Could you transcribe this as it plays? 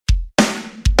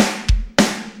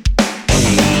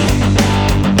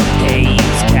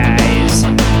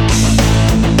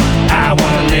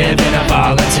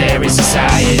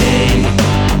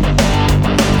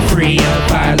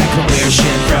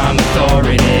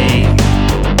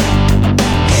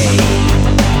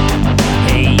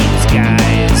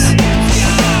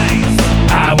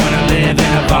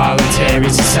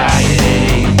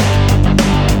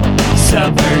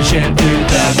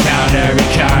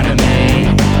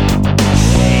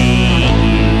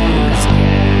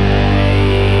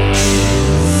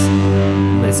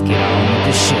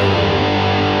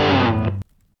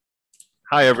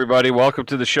Hi, everybody. Welcome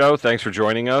to the show. Thanks for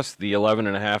joining us. The 11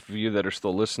 and a half of you that are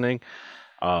still listening.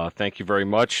 Thank you very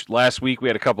much. Last week we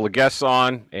had a couple of guests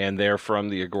on, and they're from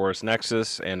the Agorist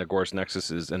Nexus, and Agorist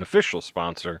Nexus is an official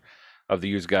sponsor of the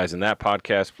Use Guys in That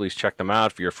podcast. Please check them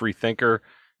out if you're a free thinker.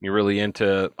 You're really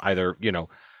into either,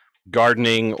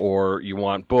 gardening or you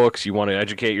want books, you want to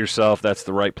educate yourself. That's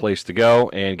the right place to go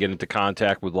and get into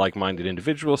contact with like-minded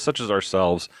individuals such as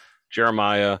ourselves,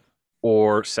 Jeremiah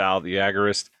or Sal the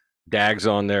Agorist. Dag's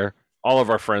on there. All of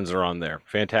our friends are on there.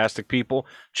 Fantastic people.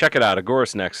 Check it out,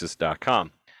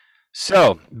 agoristnexus.com.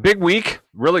 So, big week,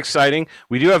 real exciting.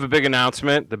 We do have a big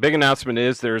announcement. The big announcement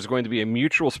is there's going to be a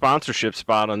mutual sponsorship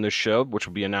spot on this show, which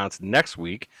will be announced next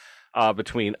week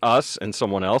between us and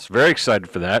someone else. Very excited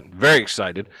for that. Very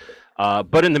excited.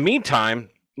 But in the meantime,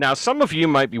 now some of you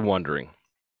might be wondering,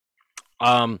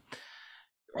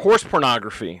 horse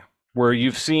pornography, where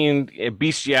you've seen a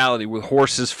bestiality with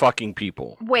horses fucking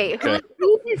people. Wait, Okay.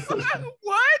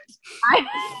 What?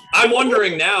 I'm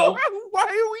wondering now. Why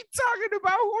are we talking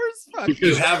about horse fucking?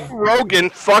 You have Rogan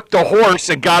fucked a horse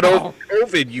and got over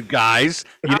COVID, you guys.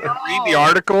 You didn't read the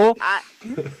article?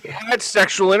 He had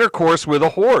sexual intercourse with a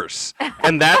horse,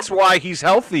 and that's why he's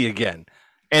healthy again.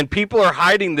 And people are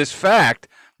hiding this fact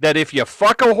that if you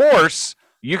fuck a horse,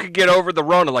 you could get over the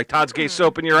Rona like Todd's Gay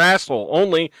soap in your asshole.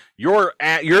 Only you're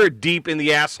deep in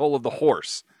the asshole of the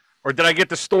horse. Or did I get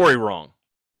the story wrong?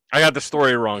 I got the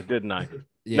story wrong, didn't I?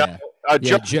 Yeah. No,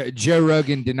 Joe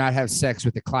Rogan did not have sex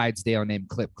with a Clydesdale named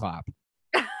Clip Clop.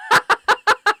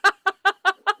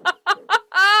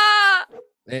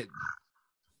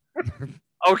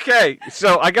 Okay,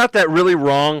 so I got that really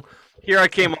wrong. Here I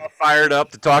came all fired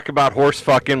up to talk about horse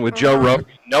fucking with Joe Rogan,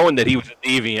 knowing that he was a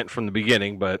deviant from the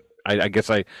beginning, but I guess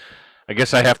I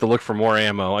have to look for more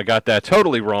ammo. I got that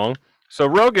totally wrong. So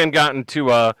Rogan got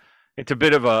into a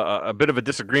bit of a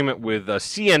disagreement with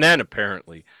CNN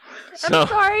apparently. So I'm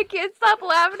sorry, I can't stop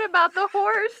laughing about the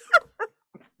horse.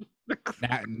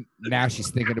 Now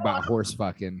she's thinking about horse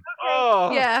fucking.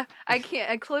 oh, Yeah, I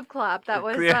can't. A clip clop. That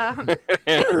was. Yeah. Smooth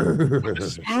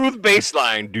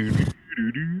baseline, dude.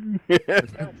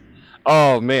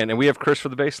 Oh man, and we have Chris for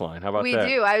the baseline. How about We that?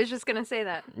 do. I was just gonna say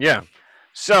that. Yeah.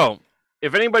 So,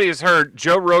 if anybody has heard,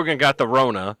 Joe Rogan got the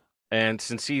Rona, and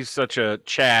since he's such a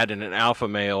Chad and an alpha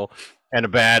male and a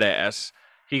badass,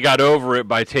 he got over it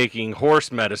by taking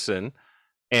horse medicine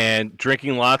and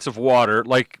drinking lots of water.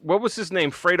 Like, what was his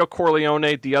name? Fredo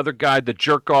Corleone, the other guy, the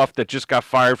jerk off that just got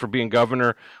fired for being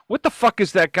governor. What the fuck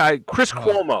is that guy? Chris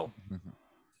Cuomo.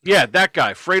 Yeah, that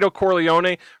guy, Fredo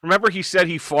Corleone. Remember he said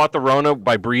he fought the Rona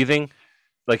by breathing?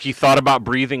 Like he thought about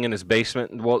breathing in his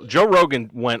basement. Well, Joe Rogan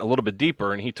went a little bit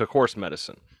deeper and he took horse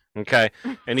medicine. Okay,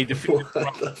 and he defeated.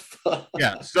 what the fuck?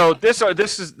 Yeah. So this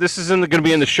is going to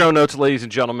be in the show notes, ladies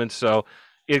and gentlemen. So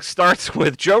it starts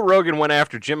with Joe Rogan went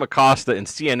after Jim Acosta and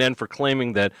CNN for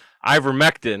claiming that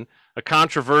ivermectin, a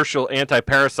controversial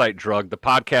anti-parasite drug the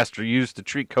podcaster used to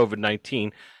treat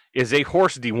COVID-19, is a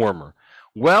horse dewormer.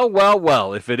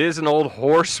 Well, if it is an old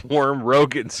horse worm,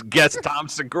 Rogan's guest Tom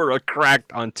Segura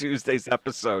cracked on Tuesday's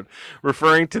episode,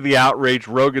 referring to the outrage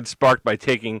Rogan sparked by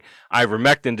taking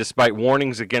ivermectin despite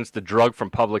warnings against the drug from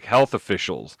public health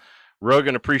officials.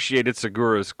 Rogan appreciated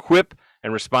Segura's quip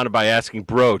and responded by asking,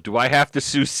 "Bro, do I have to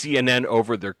sue CNN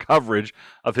over their coverage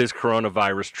of his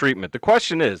coronavirus treatment?" The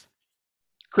question is,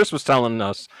 Chris was telling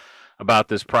us about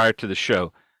this prior to the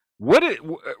show.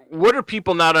 What are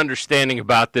people not understanding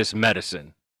about this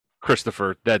medicine,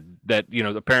 Christopher? That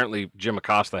apparently Jim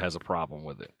Acosta has a problem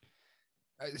with it.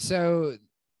 So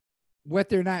what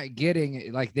they're not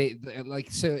getting,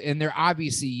 and they're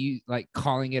obviously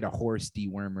calling it a horse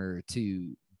dewormer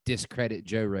to discredit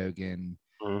Joe Rogan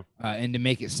and to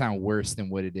make it sound worse than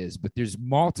what it is. But there's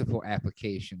multiple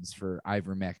applications for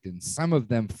ivermectin, some of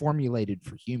them formulated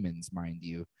for humans, mind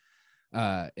you.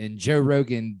 And Joe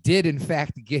Rogan did, in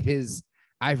fact, get his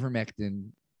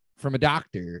ivermectin from a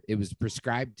doctor. It was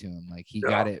prescribed to him. Like he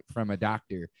got it from a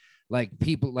doctor. Like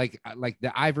people like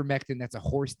the ivermectin that's a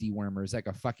horse dewormer is like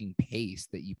a fucking paste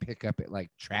that you pick up at like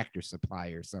Tractor Supply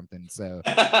or something. So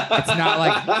it's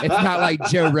not like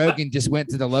Joe Rogan just went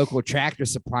to the local Tractor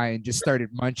Supply and just started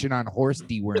munching on horse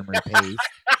dewormer paste.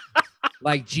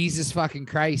 Like Jesus fucking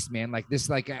Christ, man. Like this,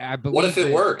 like I believe. What if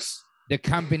it works? The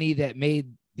company that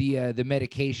made the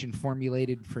medication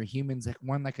formulated for humans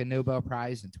won like a Nobel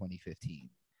Prize in 2015.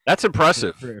 That's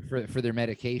impressive for their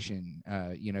medication,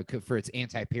 for its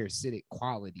anti-parasitic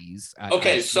qualities.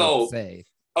 Okay,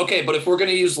 Okay, but if we're going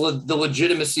to use the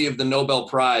legitimacy of the Nobel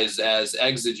Prize as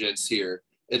exigence here,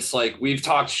 it's like we've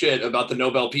talked shit about the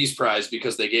Nobel Peace Prize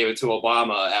because they gave it to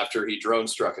Obama after he drone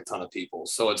struck a ton of people.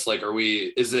 So it's like, are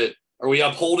Are we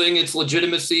upholding its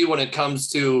legitimacy when it comes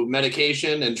to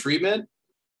medication and treatment?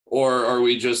 Or are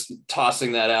we just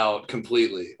tossing that out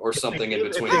completely or something in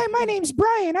between? Hi, my name's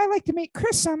Brian. I like to make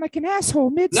Chris sound like an asshole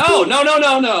mid.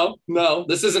 No.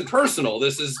 This isn't personal.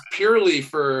 This is purely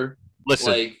for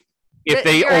Listen, if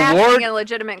they You're asking a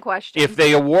legitimate question. if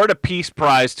they award a peace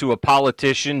prize to a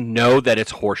politician, know that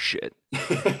it's horseshit.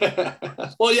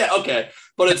 Well, yeah, okay.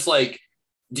 But it's like,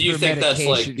 do you think that's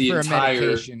like the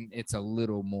entire it's a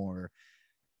little more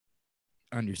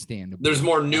understandable. There's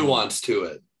more nuance to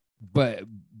it. But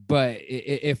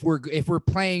if we're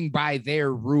playing by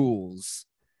their rules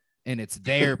and it's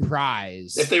their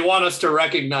prize, if they want us to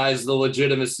recognize the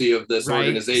legitimacy of this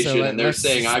organization, and they're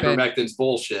saying ivermectin's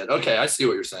bullshit, okay, I see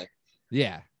what you're saying.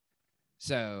 Yeah.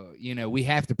 So, we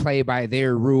have to play by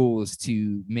their rules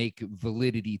to make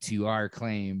validity to our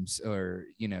claims, or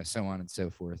so on and so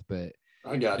forth. But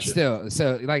I got you. Still,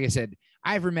 so like I said,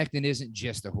 ivermectin isn't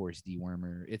just a horse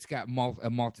dewormer. It's got a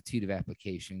multitude of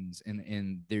applications,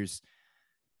 and there's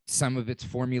some of it's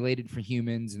formulated for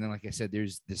humans, and then like I said,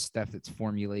 there's this stuff that's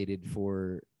formulated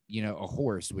for a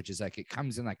horse, which is like it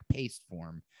comes in like paste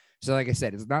form. So like I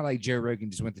said, it's not like Joe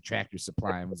Rogan just went to Tractor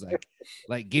Supply and was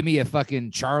like give me a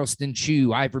fucking Charleston Chew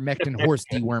ivermectin horse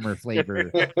dewormer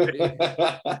flavor.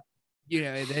 That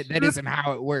isn't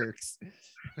how it works.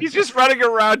 He's just running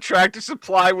around Tractor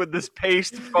Supply with this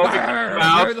paste foaming in his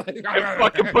mouth and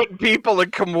fucking putting people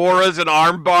in Kimuras and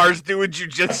arm bars doing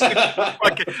jujitsu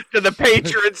to the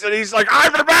patrons, and he's like,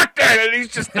 ivermectin, and he's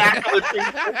just tackling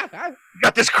people.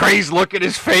 Got this crazed look in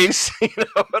his face. You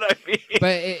know what I mean?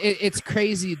 But it's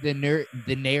crazy the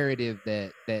narrative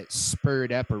that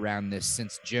spurred up around this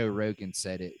since Joe Rogan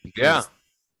said it. Because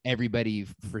everybody,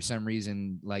 for some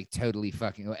reason,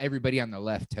 everybody on the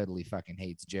left totally fucking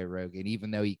hates Joe Rogan, even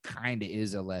though he kind of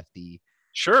is a lefty.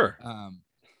 Sure.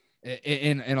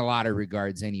 In a lot of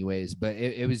regards anyways, but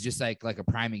it was just like a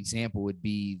prime example would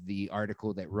be the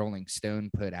article that Rolling Stone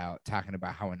put out talking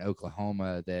about how in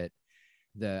Oklahoma that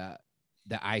the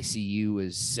ICU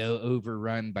was so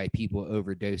overrun by people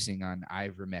overdosing on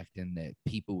ivermectin that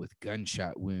people with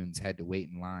gunshot wounds had to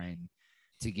wait in line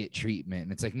to get treatment.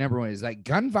 And it's like, number one, is like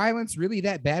gun violence really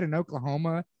that bad in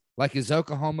Oklahoma? Like, is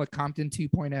Oklahoma Compton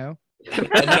 2.0?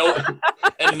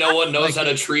 And no one knows how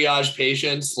to triage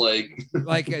patients.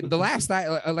 The last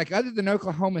other than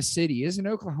Oklahoma City, isn't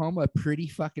Oklahoma pretty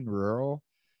fucking rural?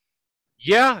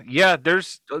 Yeah.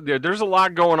 There's a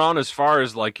lot going on as far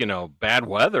as bad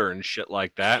weather and shit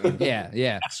like that. And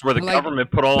yeah. That's where the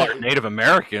government put all our Native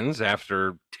Americans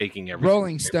after taking everything.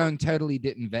 Rolling Stone totally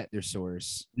didn't vet their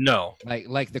source. No.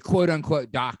 Like the quote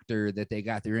unquote doctor that they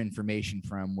got their information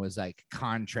from was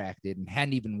contracted and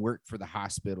hadn't even worked for the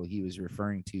hospital he was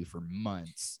referring to for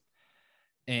months.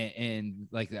 And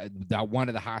one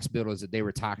of the hospitals that they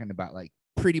were talking about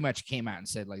pretty much came out and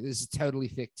said this is totally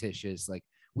fictitious.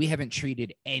 We haven't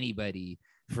treated anybody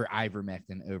for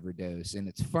ivermectin overdose. And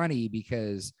it's funny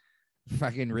because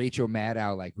fucking Rachel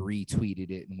Maddow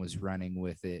retweeted it and was running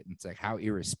with it. And it's how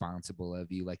irresponsible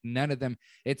of you. None of them,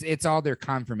 it's all their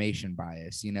confirmation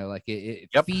bias,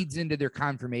 it feeds into their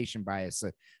confirmation bias.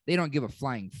 So they don't give a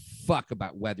flying fuck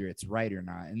about whether it's right or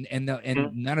not. And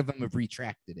none of them have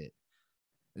retracted it.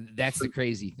 That's the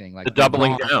crazy thing. The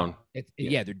doubling down.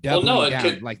 They're doubling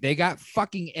down. They got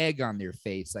fucking egg on their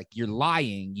face. You're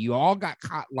lying. You all got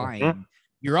caught lying. Mm-hmm.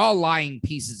 You're all lying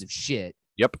pieces of shit.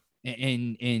 Yep.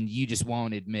 And you just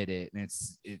won't admit it. And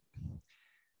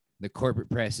the corporate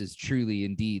press is truly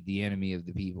indeed the enemy of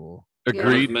the people.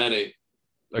 Agreed. Many.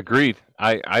 Agreed.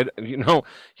 Rant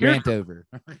over.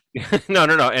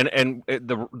 No. And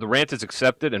the rant is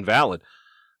accepted and valid.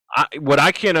 What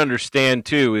I can't understand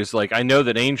too is I know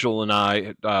that Angel and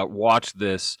I watched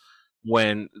this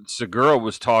when Segura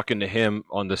was talking to him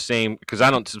on the same, because I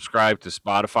don't subscribe to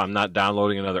Spotify. I'm not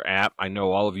downloading another app. I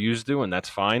know all of yous do, and that's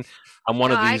fine.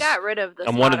 I got rid of the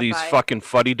I'm one of these fucking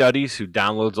fuddy-duddies who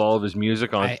downloads all of his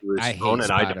music onto his phone and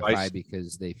iDevice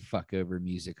because they fuck over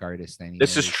music artists anyway.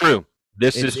 This is true.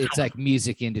 It's like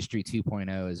music industry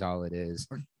 2.0 is all it is.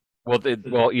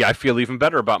 Well, yeah, I feel even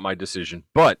better about my decision,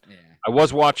 but. Yeah. I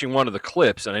was watching one of the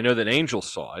clips, and I know that Angel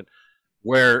saw it,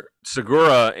 where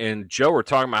Segura and Joe are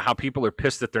talking about how people are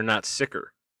pissed that they're not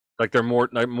sicker, they're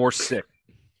more sick.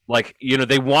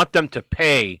 They want them to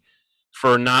pay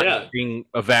for not getting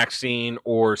a vaccine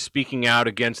or speaking out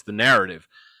against the narrative.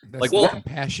 That's the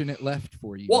compassionate left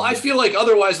for you. Well, I feel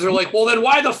otherwise they're well, then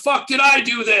why the fuck did I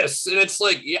do this? And it's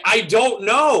I don't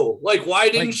know. Why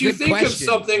didn't you think of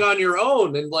something on your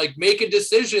own and make a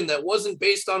decision that wasn't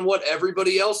based on what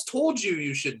everybody else told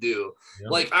you should do?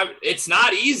 Yeah. It's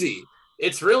not easy.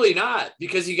 It's really not,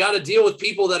 because you got to deal with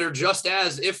people that are just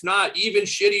as, if not even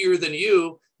shittier than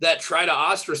you, that try to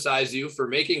ostracize you for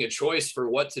making a choice for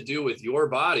what to do with your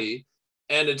body.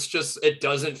 And it's just, it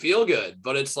doesn't feel good.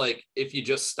 But it's like, if you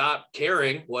just stop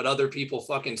caring what other people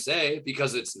fucking say,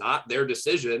 because it's not their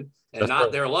decision and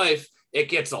not their life, it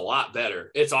gets a lot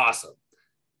better. It's awesome.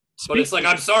 But it's like,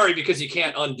 I'm sorry, because you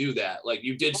can't undo that. Like,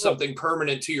 you did something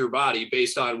permanent to your body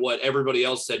based on what everybody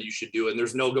else said you should do, and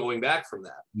there's no going back from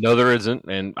that. No, there isn't,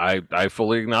 and I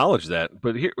fully acknowledge that.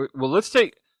 But here, well, let's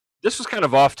take, this was kind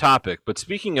of off topic, but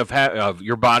speaking of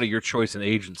your body, your choice, and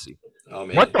agency,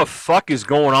 what the fuck is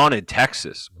going on in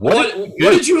Texas? What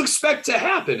did you expect to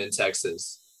happen in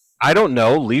Texas? I don't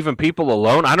know, leaving people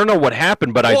alone. I don't know what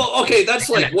happened, but okay, that's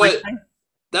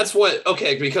like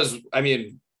okay, because I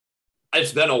mean,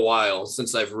 it's been a while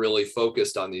since I've really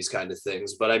focused on these kind of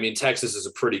things, but I mean, Texas is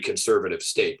a pretty conservative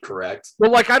state, correct?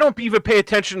 Well, like, I don't even pay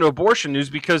attention to abortion news,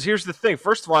 because here's the thing.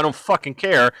 First of all, I don't fucking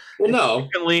care. Well, no.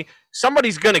 Secondly,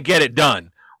 somebody's going to get it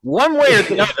done. One way or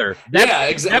the other.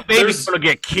 Exactly. That baby's going to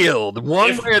get killed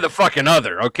one way or the fucking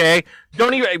other, okay?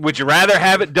 Would you rather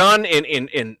have it done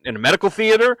in a medical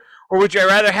theater, or would you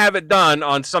rather have it done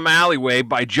on some alleyway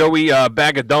by Joey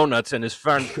Bag of Donuts and his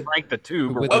friend Frank the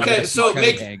Tube? Okay, so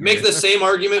make the same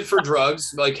argument for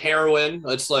drugs, like heroin.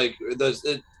 It's like,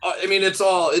 I mean, it's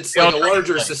like a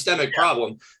larger systemic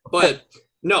problem. But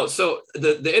no, so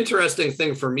the interesting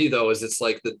thing for me, though, is it's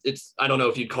like, I don't know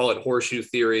if you'd call it horseshoe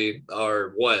theory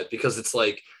or what, because it's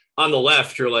like, on the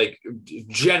left, you're like,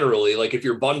 generally, like, if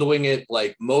you're bundling it,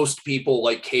 like most people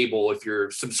like cable, if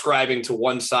you're subscribing to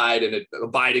one side and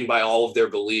abiding by all of their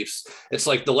beliefs, it's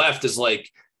like the left is like,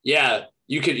 yeah,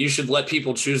 you should let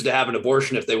people choose to have an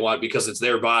abortion if they want, because it's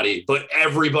their body, but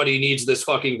everybody needs this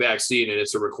fucking vaccine and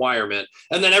it's a requirement.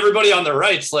 And then everybody on the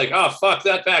right's like, oh, fuck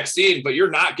that vaccine, but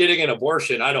you're not getting an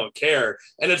abortion. I don't care.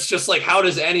 And it's just like, how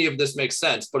does any of this make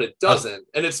sense? But it doesn't.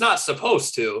 And it's not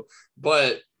supposed to,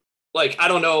 but like, I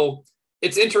don't know.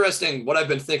 It's interesting. What I've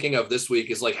been thinking of this week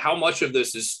is like, how much of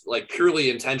this is like purely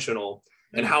intentional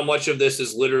and how much of this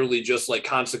is literally just like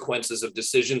consequences of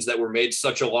decisions that were made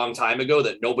such a long time ago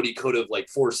that nobody could have like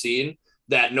foreseen,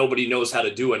 that nobody knows how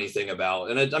to do anything about.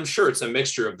 And I'm sure it's a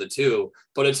mixture of the two,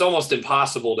 but it's almost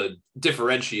impossible to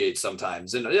differentiate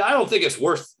sometimes. And I don't think it's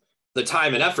worth the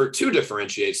time and effort to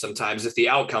differentiate sometimes if the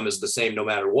outcome is the same no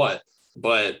matter what,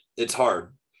 but it's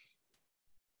hard.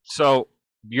 So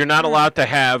you're not allowed to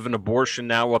have an abortion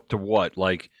now up to what?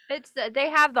 Like, they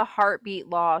have the heartbeat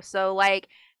law. So like,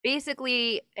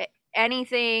 basically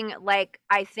anything like,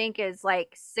 I think is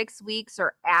like 6 weeks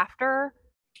or after,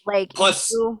 like,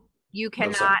 plus you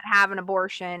cannot have an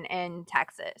abortion in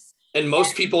Texas. And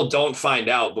most people don't find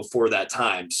out before that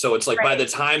time. So it's like, by the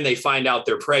time they find out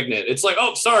they're pregnant, it's like,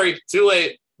 oh, sorry, too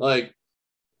late. Like,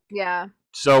 yeah.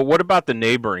 So what about the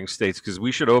neighboring states? Because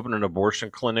we should open an abortion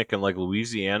clinic in like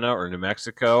Louisiana or New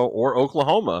Mexico or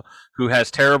Oklahoma, who has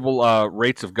terrible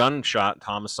rates of gunshot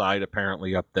homicide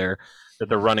apparently up there, that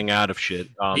they're running out of shit.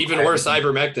 Even worse,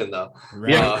 ivermectin, though.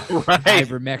 Right. Right.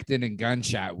 Ivermectin and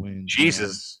gunshot wounds.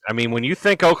 Jesus. Man. I mean, when you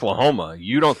think Oklahoma,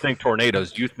 you don't think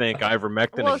tornadoes. You think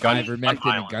ivermectin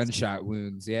and gunshot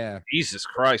wounds. Yeah. Jesus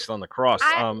Christ on the cross.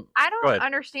 I don't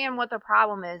understand what the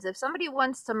problem is. If somebody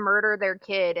wants to murder their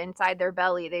kid inside their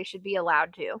belly, they should be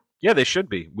allowed to. Yeah, they should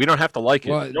be. We don't have to like it.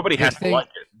 Well, nobody has to like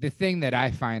it. The thing that I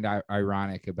find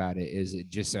ironic about it is it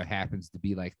just so happens to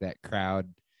be like that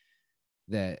crowd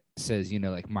that says, you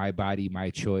know, like, my body, my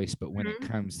choice. But when it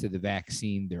comes to the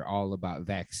vaccine, they're all about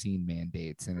vaccine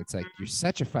mandates. And it's like, you're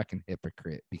such a fucking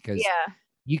hypocrite, because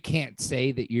you can't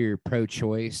say that you're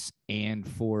pro-choice and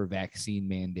for vaccine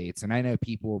mandates. And I know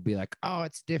people will be like, oh,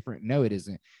 it's different. No, it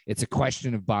isn't. It's a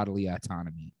question of bodily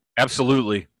autonomy.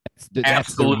 Absolutely.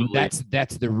 That's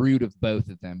the root of both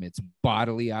of them. It's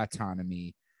bodily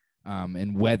autonomy.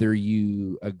 And whether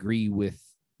you agree with,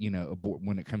 you know,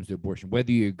 when it comes to abortion,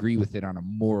 whether you agree with it on a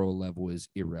moral level is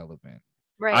irrelevant.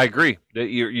 Right. I agree.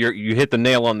 You hit the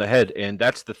nail on the head, and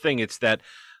that's the thing. It's that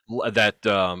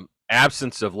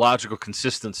absence of logical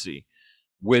consistency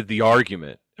with the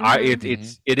argument. It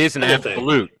is an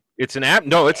absolute. It's an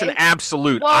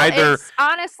absolute. Well, either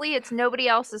honestly, it's nobody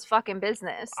else's fucking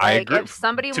business. I like, agree. If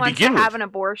somebody wants to have an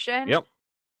abortion,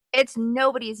 it's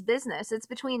nobody's business. It's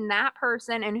between that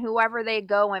person and whoever they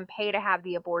go and pay to have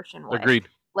the abortion with. Agreed.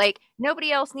 Like,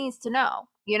 nobody else needs to know.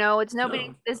 You know, it's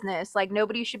nobody's business. Like,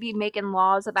 nobody should be making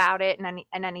laws about it and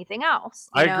anything else.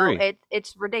 I agree.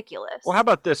 It's ridiculous. Well, how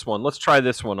about this one? Let's try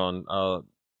this one on,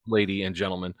 lady and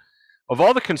gentlemen. Of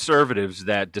all the conservatives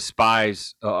that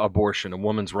despise abortion, a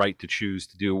woman's right to choose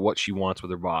to do what she wants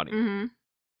with her body,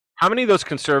 how many of those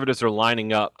conservatives are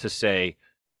lining up to say,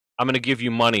 I'm going to give you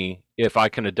money if I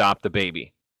can adopt the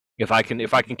baby. If I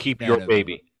can keep your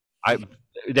baby.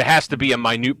 There has to be a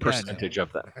minute percentage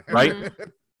of that, right?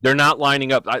 They're not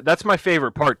lining up. That's my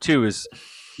favorite part too is,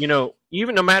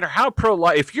 even no matter how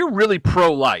pro-life, if you're really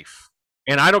pro-life,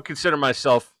 and I don't consider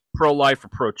myself pro-life or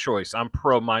pro-choice, I'm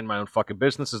pro-mind my own fucking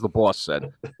business, as the boss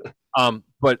said.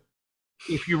 But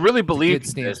if you really believe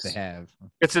in this, to have.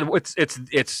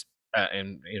 it's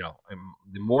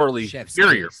morally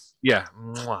superior. Yeah.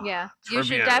 Yeah. You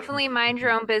should definitely mind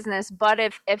your own business. But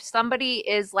if somebody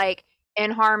is like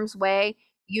in harm's way,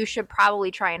 you should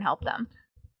probably try and help them.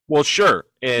 Well, sure.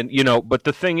 And, but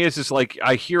the thing is like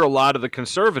I hear a lot of the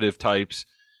conservative types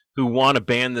who want to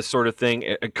ban this sort of thing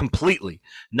completely.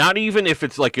 Not even if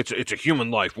it's like it's a human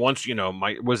life. Once,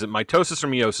 was it mitosis or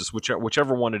meiosis,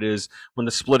 whichever one it is, when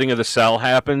the splitting of the cell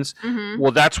happens,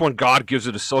 well, that's when God gives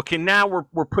it a soul. Okay, now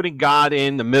we're putting God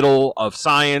in the middle of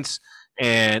science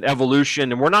and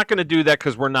evolution, and we're not going to do that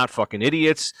because we're not fucking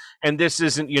idiots. And this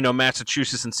isn't,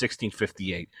 Massachusetts in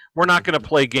 1658. We're not going to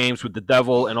play games with the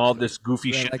devil and all this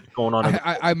goofy shit that's going on.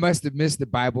 I must have missed the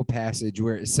Bible passage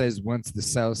where it says once the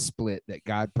cells split that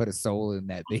God put a soul in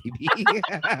that baby.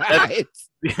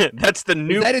 That's the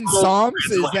new. Is that in Psalms?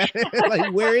 Is that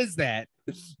like where is that?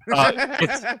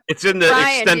 It's in the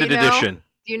Ryan, extended edition.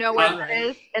 Do you know where it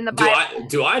is in the Bible?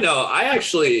 Do I know? I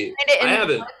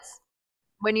haven't.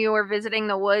 When you were visiting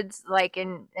the woods, like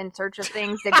in search of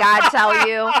things, did God tell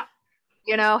you,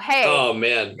 hey? Oh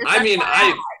man, I mean,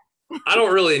 I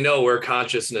don't really know where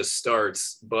consciousness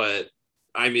starts, but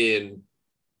I mean,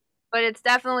 but it's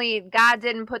definitely God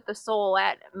didn't put the soul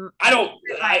at.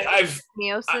 I've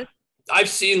meiosis. I've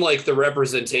seen like the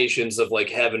representations of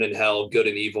like heaven and hell, good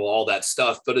and evil, all that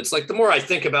stuff. But it's like the more I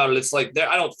think about it, it's like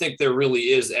I don't think there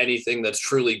really is anything that's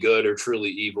truly good or truly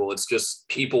evil. It's just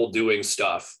people doing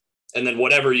stuff. And then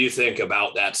whatever you think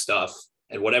about that stuff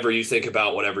and whatever you think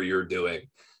about whatever you're doing.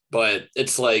 But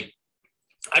it's like,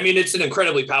 I mean, it's an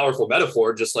incredibly powerful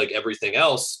metaphor, just like everything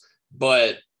else.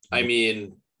 But I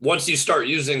mean, once you start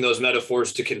using those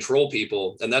metaphors to control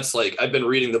people, and that's like, I've been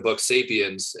reading the book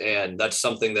Sapiens, and that's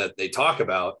something that they talk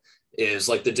about is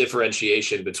like the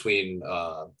differentiation between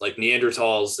like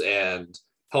Neanderthals and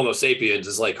Homo sapiens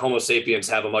is like Homo sapiens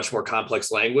have a much more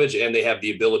complex language and they have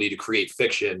the ability to create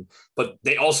fiction, but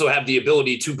they also have the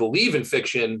ability to believe in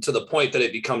fiction to the point that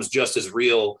it becomes just as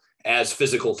real as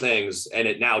physical things. And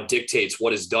it now dictates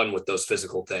what is done with those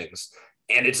physical things.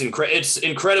 And it's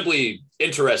incredibly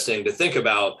interesting to think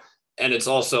about. And it's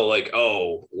also like,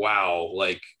 oh, wow.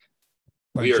 Like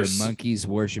bunch of monkeys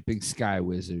worshiping sky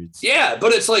wizards. Yeah.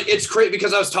 But it's like, it's great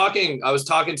because I was talking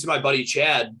to my buddy,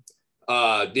 Chad,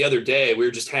 the other day. We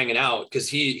were just hanging out because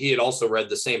he had also read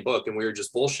the same book and we were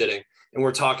just bullshitting, and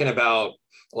we're talking about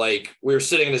like we were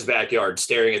sitting in his backyard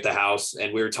staring at the house,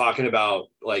 and we were talking about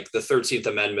like the 13th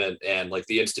Amendment and like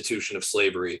the institution of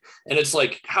slavery. And it's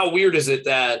like, how weird is it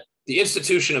that the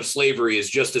institution of slavery is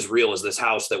just as real as this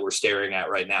house that we're staring at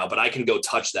right now, but I can go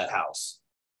touch that house.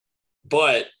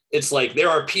 But it's like there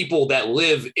are people that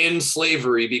live in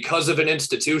slavery because of an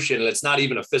institution, and it's not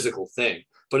even a physical thing,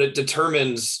 but it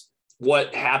determines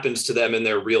what happens to them in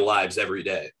their real lives every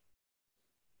day.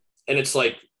 And it's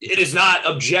like, it is not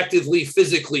objectively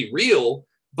physically real,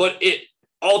 but it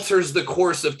alters the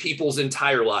course of people's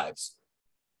entire lives.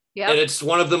 Yeah. And it's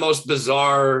one of the most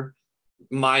bizarre,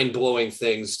 mind-blowing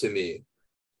things to me.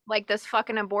 Like this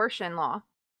fucking abortion law.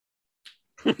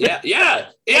 Yeah.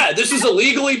 This is a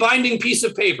legally binding piece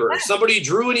of paper. Somebody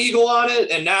drew an eagle on it,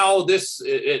 and now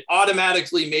it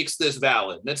automatically makes this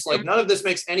valid. And it's like, none of this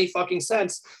makes any fucking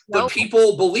sense. Nope. But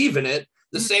people believe in it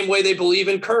the same way they believe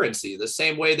in currency, the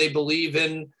same way they believe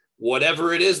in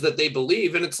whatever it is that they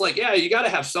believe. And it's like, yeah, you got to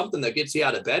have something that gets you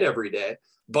out of bed every day.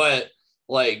 But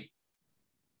like,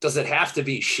 does it have to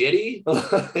be shitty?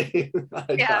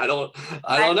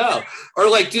 I don't know. Or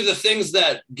like, do the things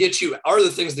that get you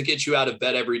out of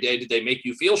bed every day, did they make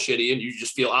you feel shitty and you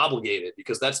just feel obligated?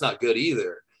 Because that's not good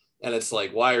either. And it's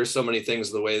like, why are so many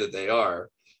things the way that they are?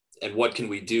 And what can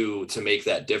we do to make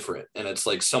that different? And it's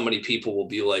like, so many people will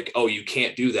be like, oh, you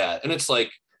can't do that. And it's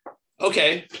like,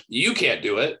 okay, you can't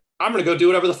do it. I'm going to go do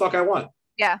whatever the fuck I want.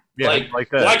 Yeah. Like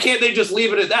that. Why can't they just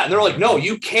leave it at that? And they're like, no,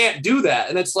 you can't do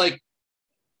that. And it's like,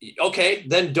 okay,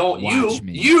 then don't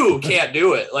you can't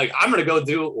do it. Like, I'm going to go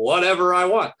do whatever I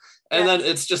want. And then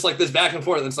it's just like this back and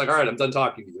forth. And it's like, all right, I'm done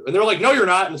talking to you. And they're like, no, you're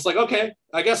not. And it's like, okay,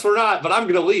 I guess we're not, but I'm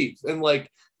going to leave. And like,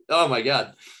 oh my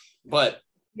God. But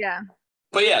yeah.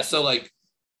 So like,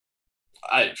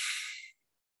 I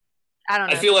don't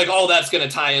know. I feel like all that's going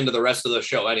to tie into the rest of the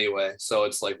show anyway. So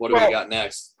it's like, what do we got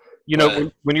next? You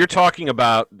know, when you're talking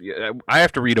about, I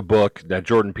have to read a book that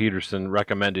Jordan Peterson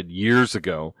recommended years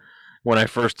ago when I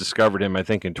first discovered him, I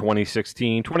think in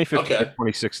 2015 or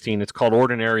 2016. It's called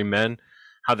Ordinary Men,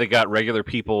 how they got regular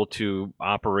people to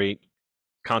operate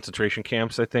concentration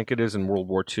camps, I think it is, in World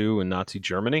War II in Nazi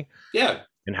Germany. Yeah.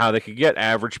 And how they could get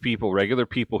average people, regular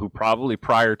people who probably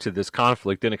prior to this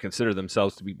conflict didn't consider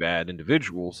themselves to be bad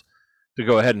individuals, to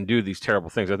go ahead and do these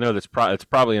terrible things. I know that's it's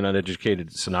probably an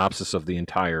uneducated synopsis of the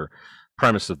entire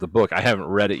premise of the book. I haven't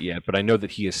read it yet, but I know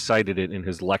that he has cited it in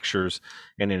his lectures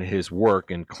and in his work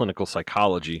in clinical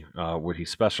psychology, what he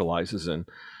specializes in,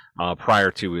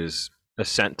 prior to his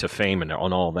ascent to fame and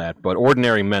on all that. But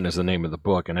Ordinary Men is the name of the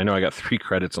book, and I know I got 3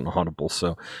 credits on Audible,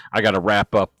 so I got to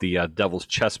wrap up the Devil's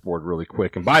Chessboard really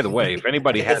quick. And by the way, if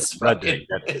anybody has read it,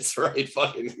 it's right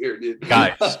fucking here, dude.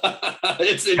 Guys,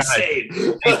 it's insane.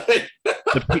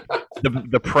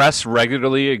 The press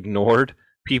regularly ignored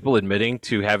people admitting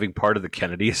to having part of the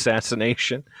Kennedy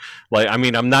assassination. Like, I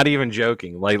mean, I'm not even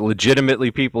joking. Like,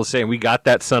 legitimately people saying we got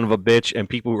that son of a bitch, and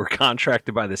people who were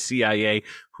contracted by the CIA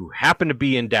who happened to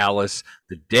be in Dallas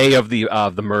the day of the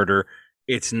murder.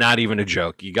 It's not even a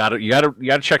joke. You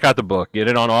gotta check out the book. Get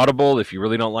it on Audible if you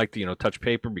really don't like to, touch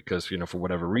paper because, for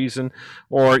whatever reason,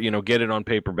 or, get it on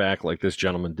paperback like this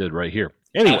gentleman did right here.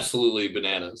 Anyway, absolutely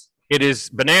bananas. It is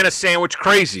banana sandwich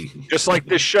crazy, just like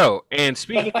this show. And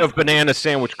speaking of banana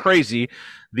sandwich crazy,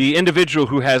 the individual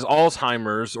who has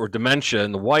Alzheimer's or dementia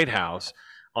in the White House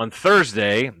on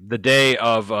Thursday, the day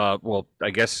of, well, I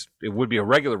guess it would be a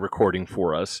regular recording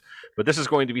for us, but this is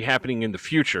going to be happening in the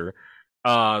future.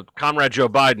 Comrade Joe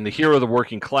Biden, the hero of the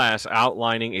working class,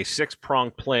 outlining a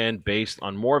 6-pronged plan based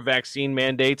on more vaccine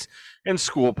mandates and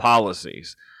school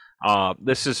policies.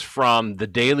 This is from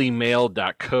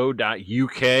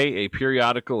thedailymail.co.uk, a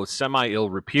periodical of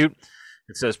semi-ill repute.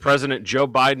 It says President Joe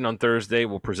Biden on Thursday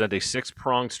will present a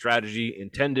 6-pronged strategy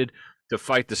intended to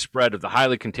fight the spread of the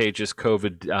highly contagious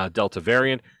COVID Delta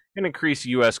variant and increase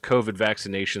U.S. COVID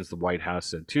vaccinations, the White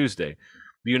House said Tuesday.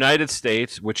 The United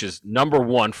States, which is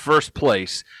first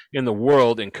place in the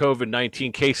world in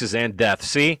COVID-19 cases and deaths.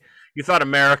 See? You thought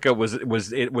America was in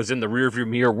the rearview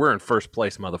mirror. We're in first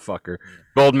place, motherfucker.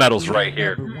 Gold medals right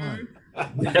here. Number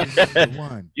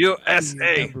one.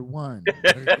 USA. Number one.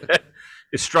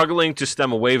 Is struggling to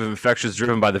stem a wave of infections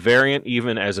driven by the variant,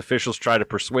 even as officials try to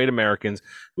persuade Americans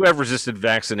who have resisted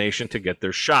vaccination to get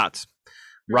their shots.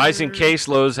 Rising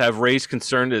caseloads have raised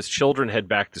concern as children head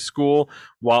back to school,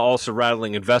 while also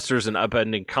rattling investors and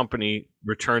upending company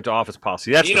return to office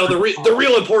policy. That's the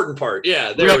real important part.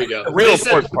 Yeah, there we go. The real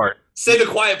important part. Say the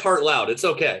quiet part loud. It's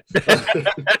okay.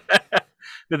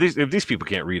 These people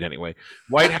can't read anyway.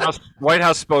 White House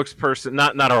spokesperson,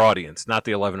 not our audience, not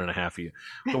the 11 and a half of you.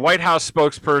 The White House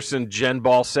spokesperson Jen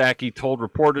Psaki told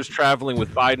reporters traveling with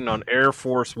Biden on Air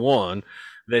Force One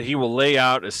that he will lay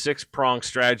out a 6-pronged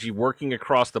strategy working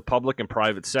across the public and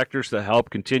private sectors to help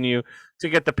continue to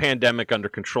get the pandemic under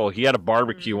control. He had a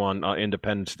barbecue on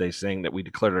Independence Day saying that we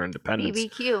declared our independence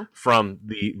BBQ. from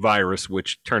the virus,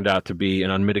 which turned out to be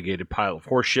an unmitigated pile of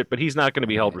horseshit, but he's not going to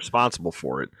be held responsible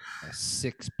for it. A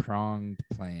 6-pronged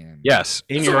plan. Yes.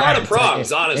 It's a lot of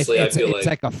prongs, honestly, I feel it's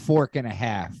like a fork and a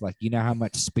half. Like, you know how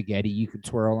much spaghetti you can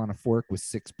twirl on a fork with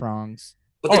 6 prongs?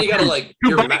 But then you gotta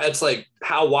it's like,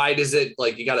 how wide is it?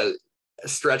 Like, you gotta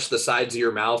stretch the sides of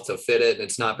your mouth to fit it, and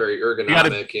it's not very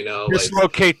ergonomic,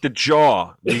 dislocate the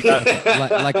jaw.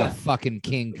 like a fucking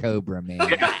king cobra, man.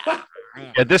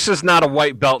 Yeah, this is not a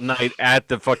white belt night at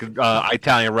the fucking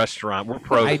Italian restaurant. We're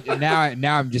pro.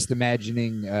 Now I'm just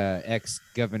imagining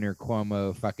ex-Governor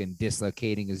Cuomo fucking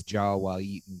dislocating his jaw while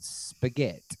eating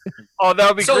spaghetti. Oh, that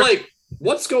would be great.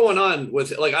 What's going on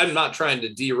with, I'm not trying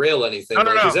to derail anything.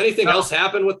 No. Does anything else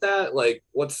happen with that? Like,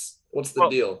 what's the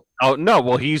deal? Oh, no.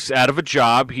 Well, he's out of a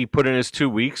job. He put in his 2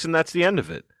 weeks, and that's the end of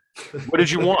it. What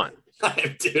did you want?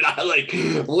 Dude, I like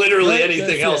literally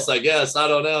anything else, I guess. I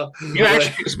don't know. You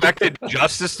actually expected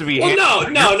justice to be no,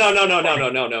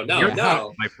 my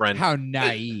friend. How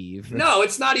naive. No,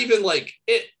 it's not even like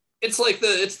it. It's like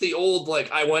it's the old,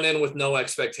 like, I went in with no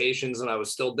expectations and I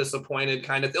was still disappointed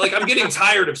kind of thing. Like, I'm getting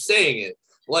tired of saying it.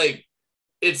 Like,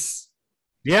 it's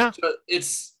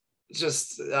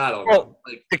just, I don't know.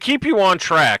 Like, to keep you on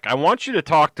track, I want you to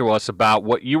talk to us about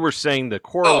what you were saying, the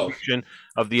correlation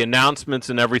of the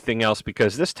announcements and everything else,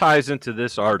 because this ties into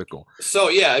this article. So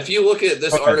yeah, if you look at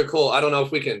this article, I don't know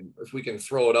if we can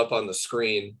throw it up on the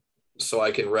screen so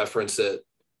I can reference it.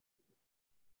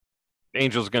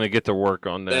 Angel's going to get to work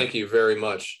on that. Thank you very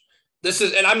much.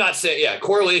 And I'm not saying,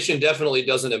 correlation definitely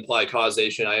doesn't imply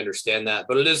causation. I understand that,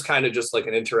 but it is kind of just like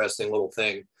an interesting little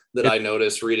thing. that I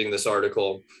noticed reading this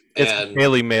article. It's a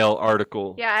Daily Mail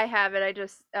article. Yeah, I have it. I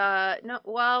just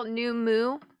New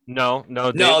Moo. No,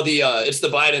 it's the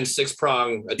Biden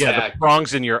 6-prong attack. Yeah, the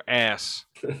prongs in your ass.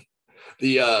 I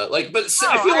feel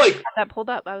like that pulled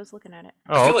up. I was looking at it.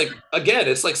 I feel like, again,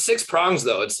 it's like 6 prongs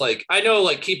though. It's like, I know,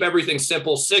 like, keep everything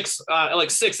simple. 6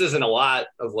 isn't a lot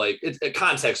of like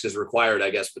context is required,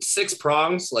 I guess, but 6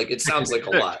 prongs, like, it sounds like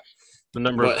a lot. The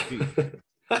number of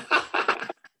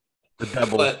the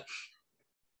devil.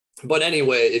 But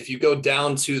anyway, if you go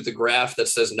down to the graph that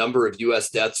says number of US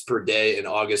deaths per day in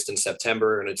August and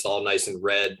September, and it's all nice and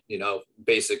red,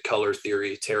 basic color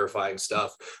theory, terrifying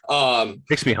stuff.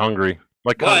 Makes me hungry.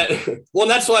 Well,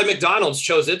 that's why McDonald's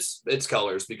chose its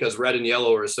colors, because red and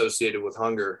yellow are associated with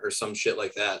hunger or some shit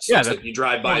like that. So it's like you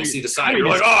drive by and see the sign, you're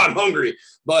like, oh, I'm hungry.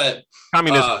 But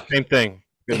communism, same thing.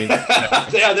 I mean,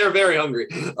 yeah, they're very hungry.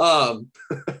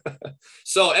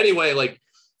 So anyway, like,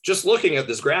 just looking at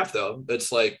this graph though,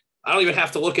 it's like, I don't even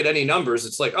have to look at any numbers.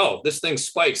 It's like, oh, this thing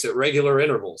spikes at regular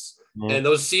intervals. Mm-hmm. And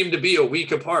those seem to be a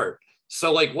week apart.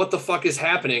 So like, what the fuck is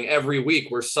happening every week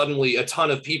where suddenly a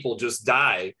ton of people just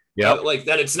die? Yeah. Like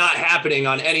that it's not happening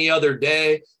on any other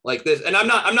day like this. And I'm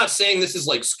not saying this is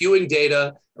like skewing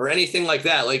data or anything like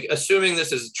that. Like, assuming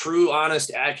this is true,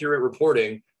 honest, accurate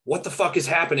reporting, what the fuck is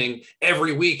happening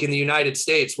every week in the United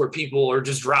States where people are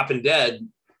just dropping dead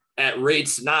at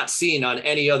rates not seen on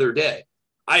any other day?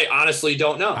 I honestly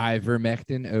don't know.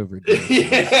 Ivermectin overdose.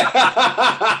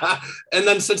 Yeah. And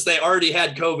then since they already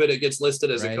had COVID, it gets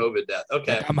listed as a COVID death.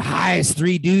 Okay. Like, I'm high as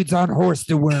 3 dudes on horse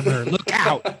dewormer. Look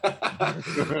out.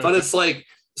 But it's like,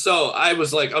 so I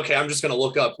was like, okay, I'm just going to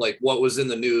look up like what was in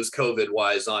the news COVID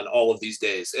wise on all of these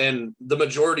days. And the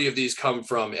majority of these come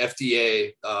from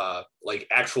FDA, like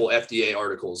actual FDA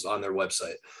articles on their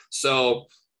website. So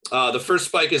the first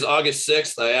spike is August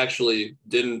 6th. I actually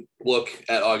didn't look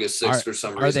at August 6th for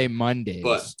some reason. Are they Mondays?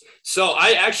 But so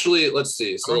I actually, let's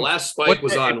see. So the last spike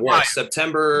was on what?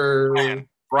 September.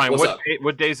 Brian,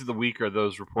 what days of the week are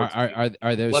those reports?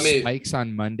 Are those spikes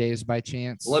on Mondays by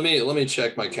chance? Let me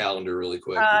check my calendar really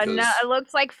quick. No, it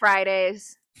looks like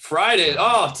Fridays. Friday.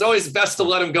 Oh, it's always best to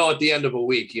let them go at the end of a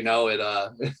week.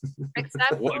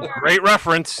 Except great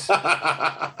reference.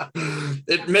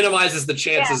 It minimizes the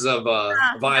chances of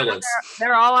violence.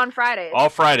 They're all on Fridays. All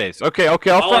Fridays. Okay.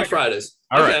 All on Fridays.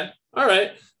 All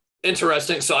right.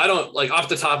 Interesting. So I don't, like, off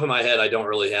the top of my head, I don't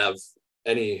really have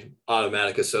any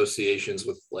automatic associations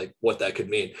with like what that could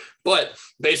mean. But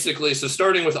basically, so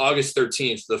starting with August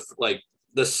 13th,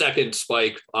 the second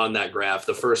spike on that graph,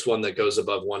 the first one that goes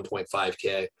above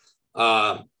 1.5K,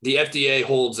 the FDA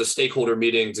holds a stakeholder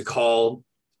meeting to call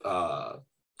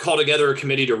together a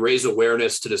committee to raise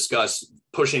awareness to discuss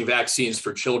pushing vaccines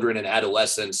for children and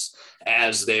adolescents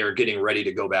as they are getting ready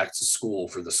to go back to school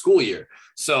for the school year.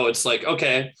 So it's like,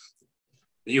 okay,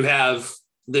 you have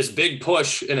this big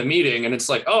push in a meeting and it's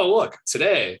like, oh, look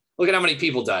at how many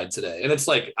people died today. And it's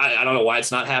like, I don't know why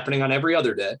it's not happening on every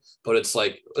other day, but it's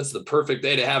like, it's the perfect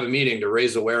day to have a meeting to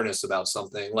raise awareness about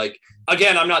something. Like,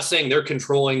 again, I'm not saying they're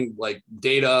controlling like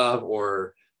data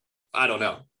or I don't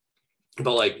know,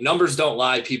 but like numbers don't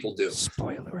lie. People do.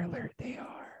 Spoiler alert. They are.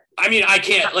 I mean, I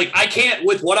can't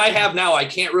with what I have now, I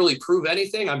can't really prove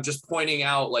anything. I'm just pointing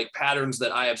out like patterns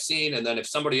that I have seen. And then if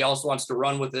somebody else wants to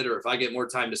run with it, or if I get more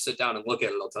time to sit down and look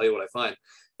at it, I'll tell you what I find.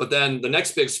 But then the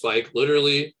next big spike,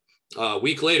 literally a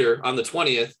week later on the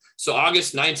 20th. So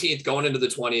August 19th going into the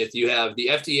 20th, you have the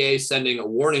FDA sending a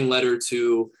warning letter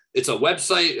to, it's a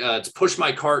website, it's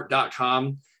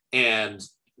pushmycart.com, and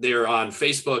they're on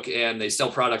Facebook and they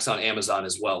sell products on Amazon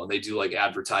as well. And they do like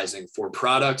advertising for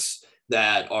products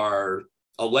that are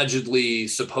allegedly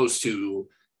supposed to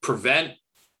prevent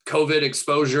COVID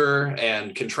exposure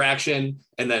and contraction,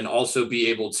 and then also be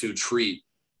able to treat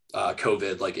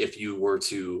COVID, like if you were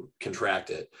to contract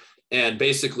it. And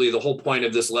basically the whole point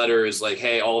of this letter is like,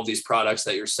 hey, all of these products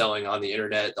that you're selling on the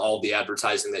internet, all the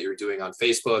advertising that you're doing on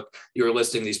Facebook, you're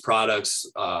listing these products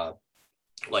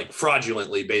like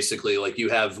fraudulently, basically. Like you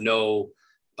have no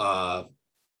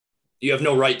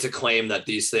right to claim that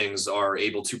these things are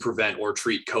able to prevent or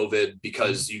treat COVID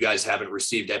because you guys haven't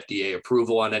received FDA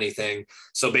approval on anything.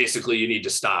 So basically you need to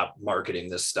stop marketing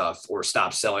this stuff or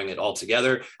stop selling it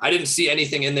altogether. I didn't see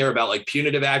anything in there about like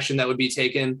punitive action that would be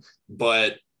taken,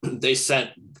 but they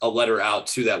sent a letter out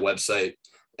to that website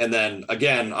And then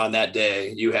again, on that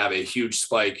day, you have a huge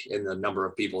spike in the number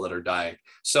of people that are dying.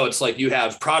 So it's like you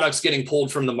have products getting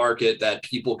pulled from the market that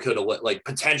people could like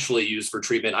potentially use for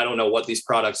treatment. I don't know what these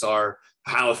products are,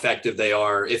 how effective they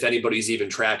are, if anybody's even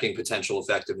tracking potential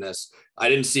effectiveness. I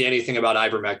didn't see anything about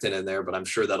ivermectin in there, but I'm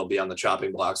sure that'll be on the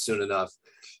chopping block soon enough.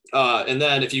 And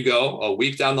then if you go a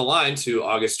week down the line to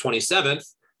August 27th,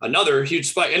 another huge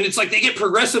spike. And it's like they get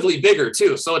progressively bigger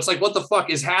too. So it's like, what the fuck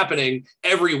is happening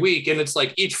every week? And it's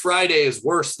like each Friday is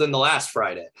worse than the last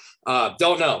Friday.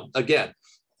 Don't know, again.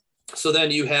 So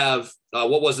then you have,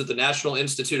 what was it? The National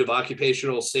Institute of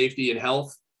Occupational Safety and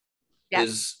Health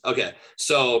is, okay.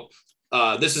 So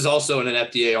this is also in an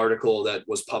FDA article that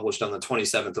was published on the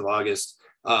 27th of August.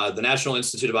 The National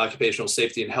Institute of Occupational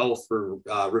Safety and Health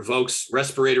revokes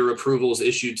respirator approvals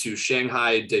issued to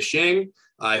Shanghai Desheng.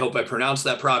 I hope I pronounced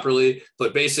that properly,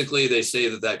 but basically they say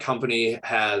that company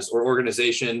has, or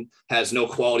organization has, no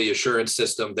quality assurance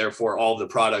system. Therefore, all the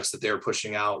products that they're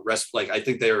pushing out, I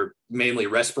think they're mainly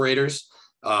respirators,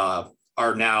 are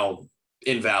now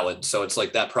invalid. So it's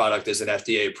like that product isn't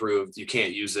FDA approved. You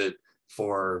can't use it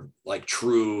for like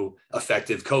true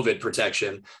effective COVID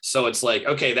protection. So it's like,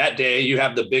 okay, that day you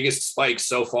have the biggest spike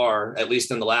so far, at least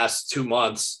in the last 2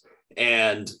 months.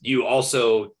 And you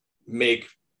also make,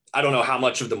 I don't know how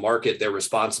much of the market they're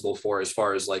responsible for as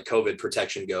far as like COVID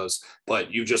protection goes,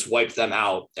 but you just wiped them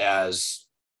out as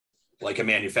like a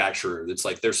manufacturer. It's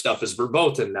like their stuff is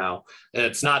verboten now and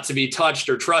it's not to be touched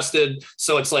or trusted.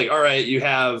 So it's like, all right, you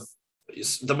have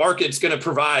the market's going to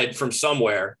provide from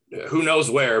somewhere, who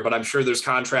knows where, but I'm sure there's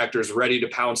contractors ready to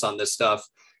pounce on this stuff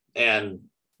and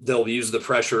they'll use the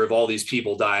pressure of all these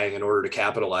people dying in order to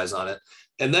capitalize on it.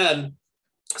 And then,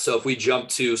 so if we jump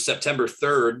to September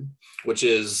 3rd, which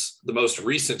is the most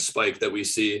recent spike that we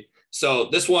see. So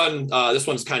this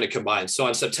one's kind of combined. So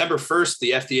on September 1st,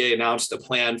 the FDA announced a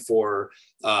plan for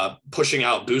pushing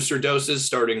out booster doses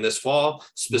starting this fall,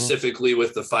 specifically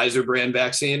with the Pfizer brand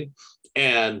vaccine.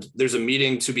 And there's a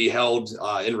meeting to be held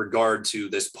in regard to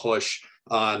this push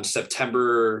on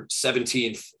September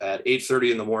 17th at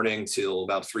 8:30 in the morning till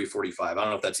about 3:45. I don't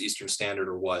know if that's Eastern Standard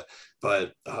or what,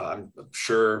 but I'm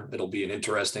sure it'll be an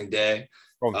interesting day.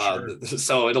 Sure.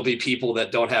 So it'll be people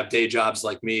that don't have day jobs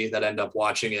like me that end up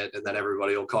watching it, and then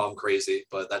everybody will call them crazy,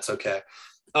 but that's okay.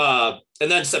 And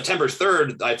then September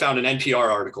 3rd, I found an NPR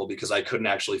article because I couldn't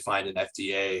actually find an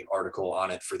FDA article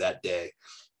on it for that day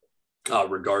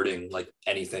regarding like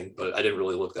anything, but I didn't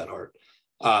really look that hard.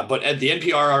 But the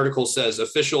NPR article says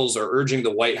officials are urging the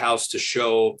White House to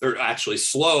show, or actually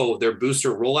slow, their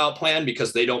booster rollout plan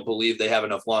because they don't believe they have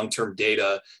enough long-term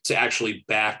data to actually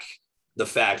back the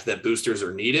fact that boosters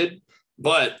are needed.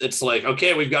 But it's like,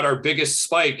 okay, we've got our biggest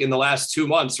spike in the last 2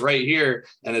 months right here.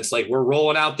 And it's like, we're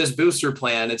rolling out this booster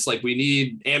plan. It's like, we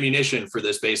need ammunition for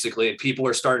this basically. And people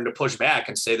are starting to push back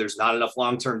and say there's not enough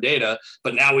long-term data.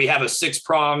 But now we have a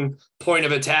 6-prong point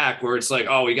of attack where it's like,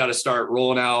 oh, we got to start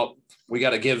rolling out. We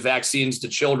got to give vaccines to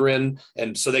children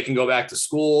and so they can go back to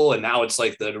school. And now it's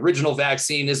like the original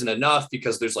vaccine isn't enough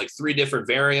because there's like 3 different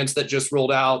variants that just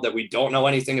rolled out that we don't know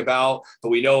anything about, but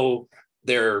we know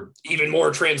they're even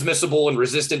more transmissible and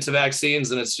resistant to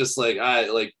vaccines. And it's just like,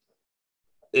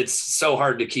 it's so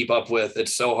hard to keep up with.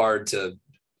 It's so hard to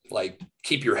like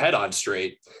keep your head on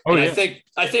straight. Oh, and yeah.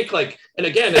 I think like, and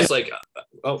again, it's like,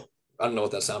 oh, I don't know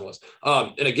what that sound was.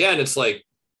 And again, it's like,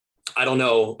 I don't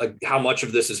know how much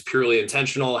of this is purely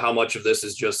intentional, how much of this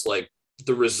is just like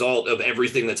the result of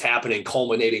everything that's happening,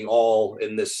 culminating all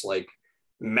in this like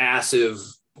massive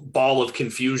ball of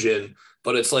confusion.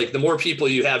 But it's like the more people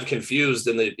you have confused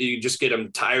and you just get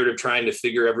them tired of trying to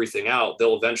figure everything out,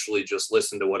 they'll eventually just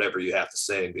listen to whatever you have to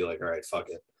say and be like, all right, fuck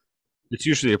it. It's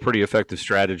usually a pretty effective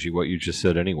strategy, what you just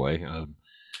said anyway.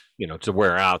 To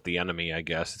wear out the enemy, I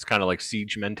guess. It's kind of like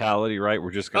siege mentality, right?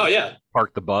 We're just going to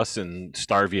park the bus and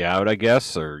starve you out, I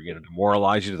guess, or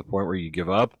demoralize you to the point where you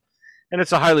give up. And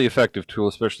it's a highly effective tool,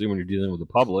 especially when you're dealing with the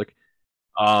public.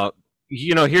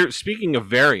 Here, speaking of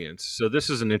variants, so this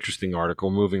is an interesting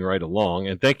article moving right along,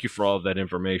 and thank you for all of that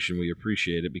information. We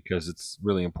appreciate it because it's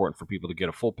really important for people to get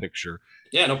a full picture.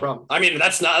 Yeah, no problem. I mean,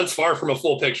 that's far from a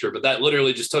full picture, but that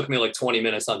literally just took me like 20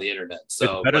 minutes on the internet.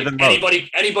 So like,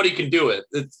 anybody can do it.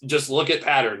 It's just look at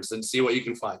patterns and see what you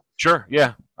can find. Sure.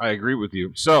 Yeah, I agree with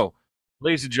you. So,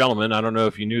 ladies and gentlemen, I don't know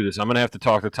if you knew this. I'm going to have to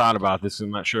talk to Todd about this. I'm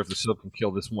not sure if the soap can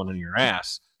kill this one in your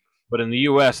ass. But in the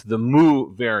U.S., the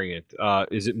Mu variant,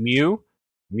 is it Mu?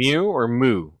 Mu or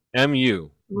Mu?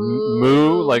 M-U.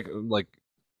 Mu, like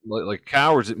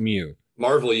cow, or is it Mu?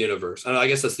 Marvel Universe. I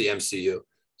guess that's the MCU.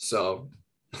 So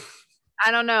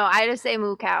I don't know. I just say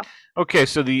moo cow. Okay,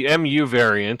 so the MU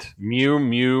variant,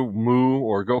 Mu,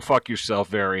 or go fuck yourself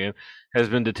variant, has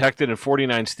been detected in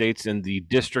 49 states and the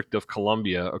District of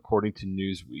Columbia, according to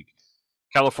Newsweek.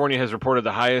 California has reported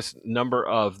the highest number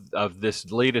of this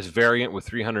latest variant with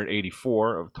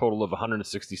 384. A total of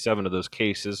 167 of those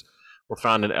cases were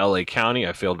found in LA County.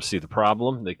 I failed to see the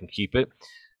problem. They can keep it.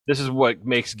 This is what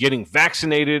makes getting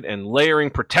vaccinated and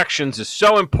layering protections is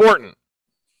so important.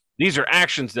 These are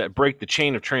actions that break the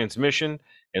chain of transmission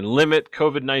and limit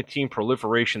COVID-19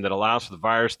 proliferation that allows for the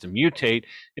virus to mutate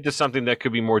into something that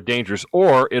could be more dangerous,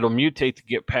 or it'll mutate to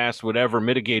get past whatever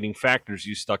mitigating factors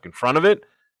you stuck in front of it,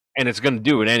 and it's going to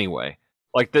do it anyway.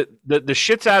 Like the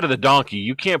shit's out of the donkey.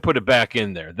 You can't put it back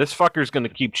in there. This fucker's going to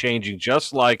keep changing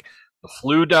just like the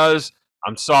flu does.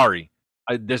 I'm sorry.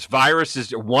 This virus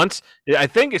is once, I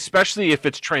think, especially if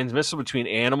it's transmissible between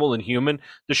animal and human,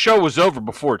 the show was over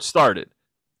before it started.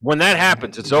 When that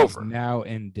happens, it's over. Now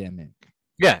endemic.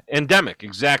 Yeah, endemic.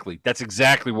 Exactly. That's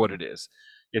exactly what it is.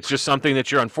 It's just something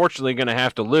that you're unfortunately going to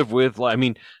have to live with. I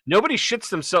mean, nobody shits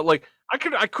themselves. Like I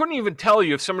couldn't even tell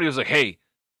you if somebody was like, hey,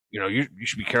 you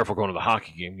should be careful going to the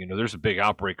hockey game. There's a big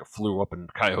outbreak of flu up in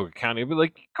Cuyahoga County. I'd be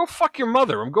like, go fuck your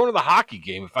mother. I'm going to the hockey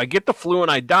game. If I get the flu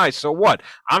and I die, so what?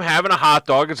 I'm having a hot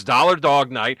dog. It's dollar dog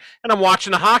night, and I'm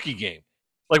watching a hockey game.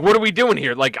 Like, what are we doing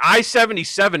here? Like,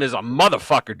 I-77 is a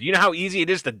motherfucker. Do you know how easy it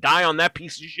is to die on that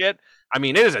piece of shit? I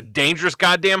mean, it is a dangerous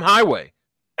goddamn highway.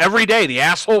 Every day, the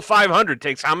asshole 500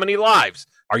 takes how many lives?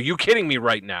 Are you kidding me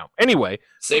right now? Anyway.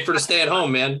 Safer to stay at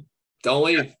home, man. Don't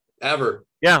leave, ever.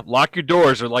 Yeah, lock your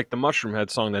doors, or like the Mushroom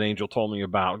Head song that Angel told me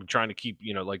about, trying to keep,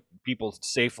 like people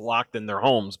safe locked in their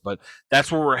homes. But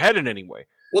that's where we're headed anyway.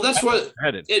 Well, that's what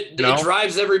headed. It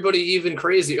drives everybody even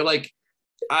crazier. Like,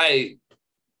 I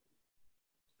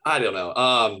don't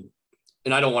know.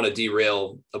 And I don't want to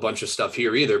derail a bunch of stuff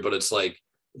here either, but it's like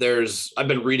I've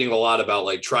been reading a lot about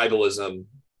like tribalism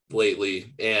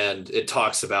lately, and it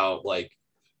talks about like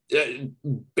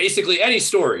basically any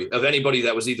story of anybody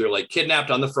that was either like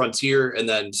kidnapped on the frontier and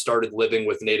then started living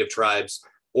with native tribes,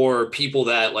 or people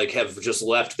that like have just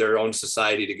left their own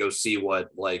society to go see what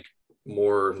like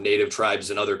more native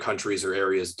tribes in other countries or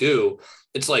areas do.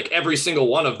 It's like every single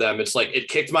one of them, it's like it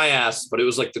kicked my ass, but it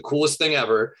was like the coolest thing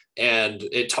ever. And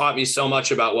it taught me so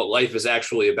much about what life is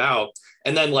actually about.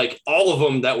 And then like all of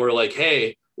them that were like,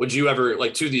 hey, would you ever,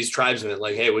 like, to these tribesmen,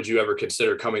 like, hey, would you ever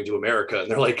consider coming to America? And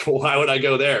they're like, well, why would I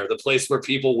go there? The place where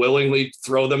people willingly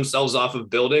throw themselves off of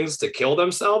buildings to kill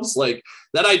themselves? Like,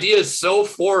 that idea is so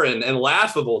foreign and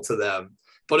laughable to them.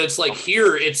 But it's like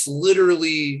here, it's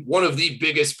literally one of the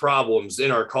biggest problems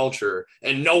in our culture,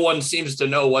 and no one seems to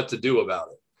know what to do about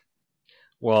it.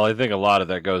 Well, I think a lot of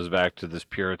that goes back to this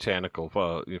puritanical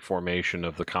formation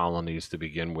of the colonies to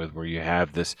begin with, where you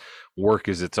have this work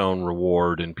as its own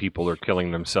reward, and people are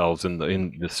killing themselves in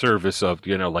the service of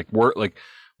like work. Like,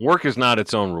 work is not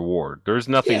its own reward. There's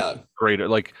nothing greater.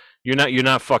 Like, you're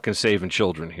not fucking saving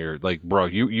children here. Like, bro,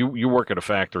 you work at a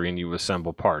factory and you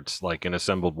assemble parts, like in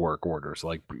assembled work orders.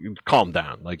 Like, calm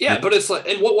down. Like, yeah, but it's like,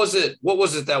 and what was it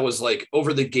that was like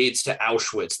over the gates to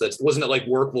Auschwitz? That wasn't it like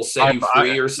work will set you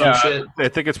free or some shit? I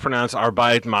think it's pronounced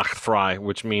Arbeit macht frei,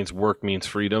 which means work means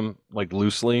freedom, like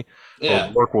loosely.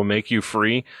 Yeah, work will make you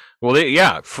free. Well,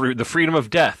 the freedom of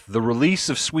death, the release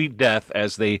of sweet death,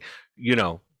 as they,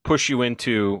 push you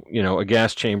into, a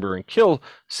gas chamber and kill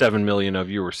 7 million of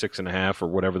you, or 6.5, or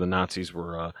whatever the Nazis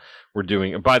were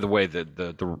doing. And by the way,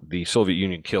 the Soviet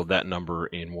Union killed that number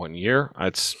in 1 year.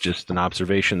 That's just an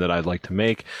observation that I'd like to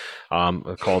make.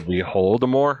 Called the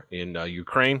Holodomor in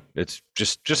Ukraine. It's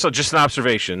just an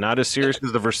observation, not as serious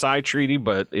as the Versailles Treaty,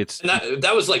 but it's. And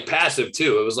that was like passive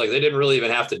too. It was like they didn't really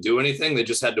even have to do anything. They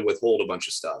just had to withhold a bunch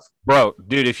of stuff. Bro,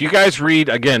 dude, if you guys read,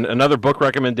 again, another book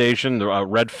recommendation, the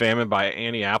Red Famine by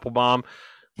Annie Applebaum,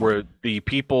 where the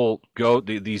people go,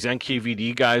 these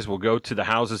NKVD guys will go to the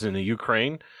houses in the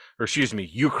Ukraine,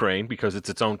 because it's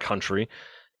its own country.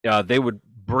 They would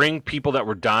bring people that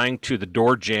were dying to the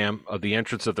door jamb of the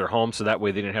entrance of their home, so that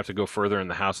way they didn't have to go further in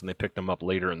the house, and they picked them up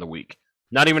later in the week.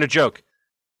 Not even a joke.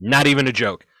 Not even a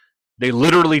joke. They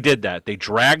literally did that. They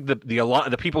dragged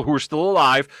the people who were still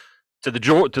alive to the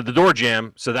door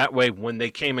jamb, so that way when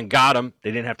they came and got them, they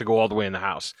didn't have to go all the way in the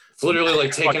house. It's literally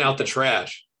like taking out the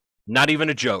trash. Not even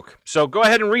a joke. So go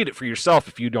ahead and read it for yourself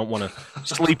if you don't want to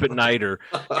sleep at night or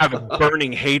have a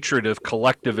burning hatred of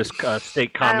collectivist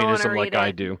state communism like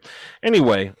I do.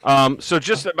 Anyway, so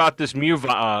just about this Mu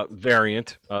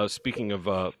variant, speaking of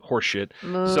horseshit.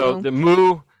 So the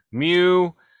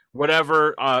Mu,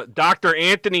 whatever, Dr.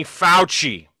 Anthony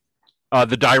Fauci,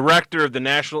 the director of the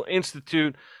National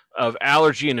Institute of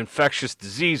Allergy and Infectious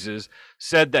Diseases,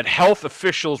 said that health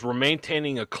officials were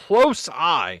maintaining a close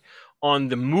eye on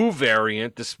the Mu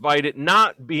variant, despite it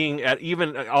not being at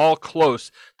even all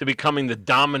close to becoming the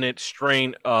dominant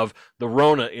strain of the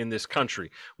Rona in this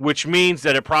country, which means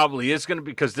that it probably is going to,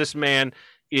 because this man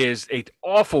is a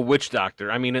awful witch doctor.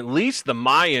 I mean, at least the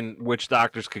Mayan witch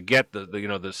doctors could get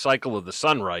the cycle of the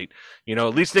sun right.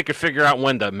 At least they could figure out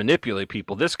when to manipulate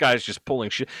people. This guy's just pulling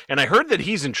shit. And I heard that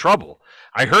he's in trouble.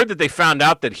 I heard that they found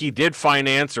out that he did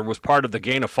finance or was part of the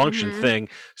gain of function thing.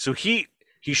 So he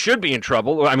should be in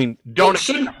trouble. I mean, didn't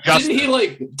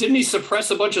he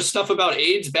suppress a bunch of stuff about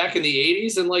AIDS back in the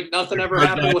 80s and like nothing ever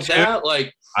happened with that?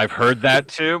 Like, I've heard that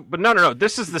too, but no.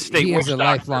 This is the state. He has a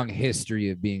lifelong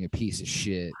history of being a piece of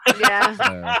shit. Yeah.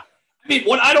 I mean,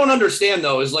 what I don't understand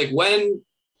though is like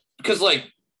because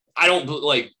I don't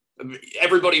like.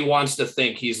 Everybody wants to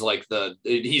think he's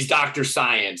Dr.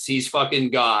 Science, he's fucking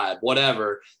God,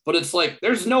 whatever. But it's like,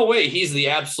 there's no way he's the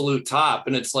absolute top.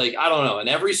 And it's like, I don't know. In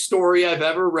every story I've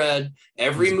ever read,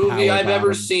 every movie I've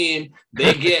ever seen,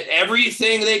 they get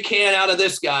everything they can out of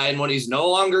this guy. And when he's no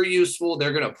longer useful,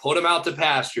 they're going to put him out to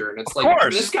pasture. And it's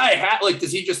this guy,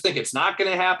 does he just think it's not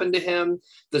going to happen to him?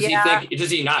 Does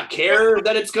he not care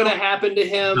that it's going to happen to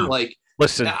him? No. Like,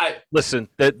 Listen.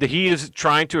 That he is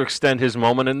trying to extend his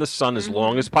moment in the sun as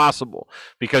long as possible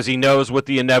because he knows what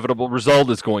the inevitable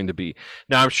result is going to be.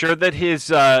 Now, I'm sure that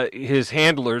his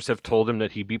handlers have told him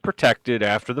that he be protected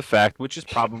after the fact, which is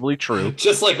probably true.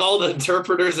 Just like all the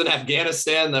interpreters in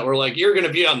Afghanistan that were like, "You're going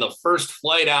to be on the first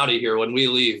flight out of here when we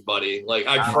leave, buddy. Like,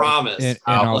 I promise." And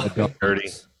all the dirty.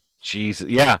 Jesus,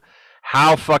 yeah.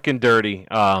 How fucking dirty.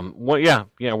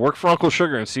 Work for Uncle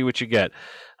Sugar and see what you get.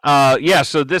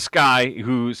 So this guy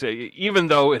who's, even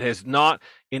though it has not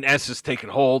in essence taken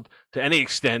hold to any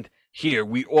extent here,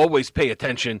 we always pay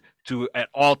attention to at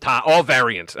all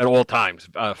variants at all times,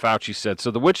 Fauci said. So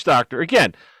the witch doctor,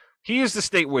 again, he is the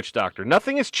state witch doctor.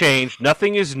 Nothing has changed.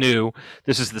 Nothing is new.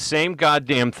 This is the same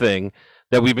goddamn thing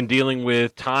that we've been dealing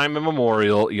with time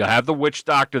immemorial. You have the witch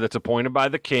doctor that's appointed by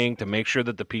the king to make sure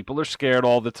that the people are scared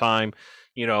all the time.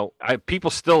 People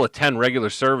still attend regular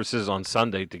services on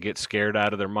Sunday to get scared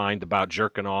out of their mind about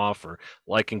jerking off or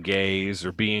liking gays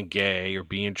or being gay or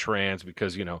being trans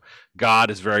because,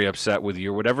 God is very upset with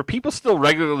you or whatever. People still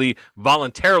regularly,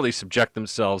 voluntarily subject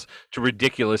themselves to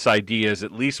ridiculous ideas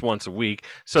at least once a week.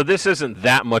 So this isn't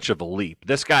that much of a leap.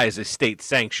 This guy is a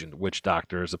state-sanctioned witch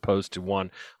doctor as opposed to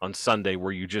one on Sunday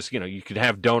where you just, you could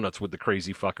have donuts with the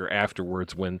crazy fucker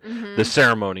afterwards when the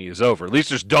ceremony is over. At least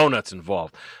there's donuts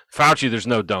involved. Fauci, there's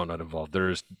no donut involved.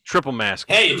 There's triple mask.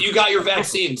 Hey, if you got your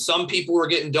vaccine, some people were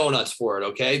getting donuts for it,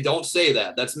 okay? Don't say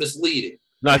that. That's misleading.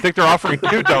 No, I think they're offering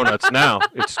 2 donuts now.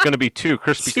 It's going to be 2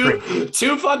 Krispy Kreme.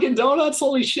 2 fucking donuts?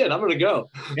 Holy shit, I'm going to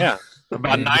go. Yeah,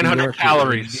 about 900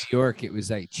 calories. In New York, it was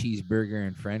like cheeseburger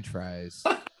and french fries.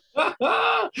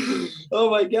 Oh,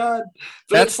 my God.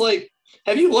 But it's like,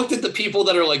 have you looked at the people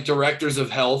that are like directors of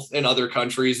health in other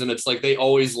countries? And it's like they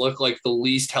always look like the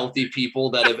least healthy people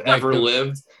that have ever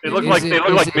lived. They look like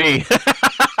me.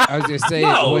 I was gonna say,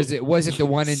 no. was it the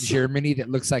one in Germany that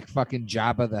looks like fucking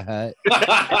Jabba the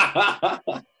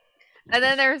Hutt? And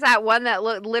then there's that one that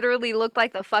literally looked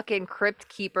like the fucking crypt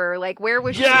keeper. Like, where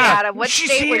was she out of? What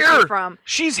state was she from?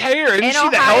 She's here. Isn't she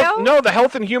Ohio? the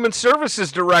Health and Human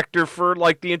Services director for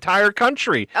like the entire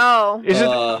country. Oh, is it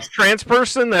a trans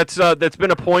person that's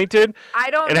been appointed? I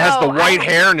don't know. It has the white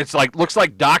hair and it's like looks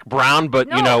like Doc Brown, but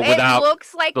without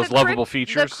looks like those lovable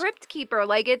features. The crypt keeper,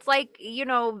 like it's like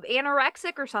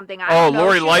anorexic or something.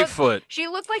 Lori Lightfoot. She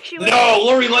looked like she was. No,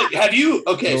 Lori Light. Have you?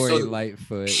 Okay, Lori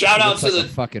Lightfoot. Shout out to the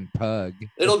fucking pug.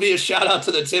 It'll be a shout out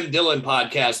to the Tim Dillon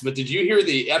podcast. But did you hear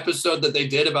the episode that they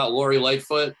did about Lori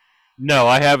Lightfoot? No,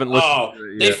 I haven't listened to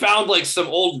it yet. They found like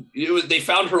they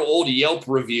found her old Yelp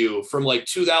review from like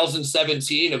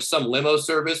 2017 of some limo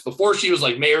service before she was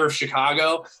like mayor of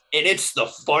Chicago. And it's the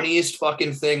funniest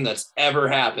fucking thing that's ever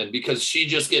happened because she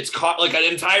just gets caught, like an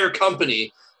entire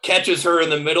company catches her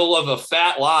in the middle of a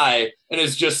fat lie and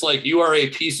is just like, you are a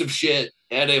piece of shit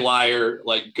and a liar.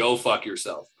 Like, go fuck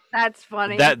yourself. That's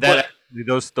funny.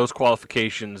 Those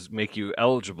qualifications make you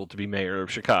eligible to be mayor of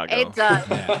Chicago. It does.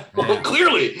 Well,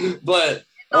 clearly, but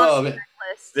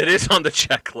it is on the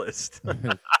checklist.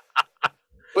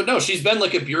 But no, she's been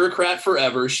like a bureaucrat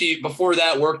forever. She before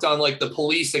that worked on like the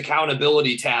police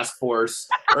accountability task force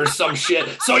or some shit.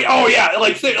 So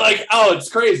it's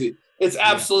crazy. It's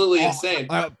absolutely insane.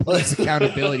 Police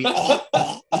accountability.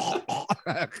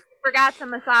 Forgot to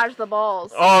massage the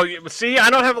balls. Oh, see, I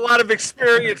don't have a lot of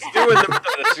experience doing this.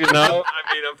 I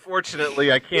mean,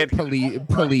 unfortunately, I can't.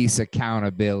 Police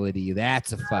accountability.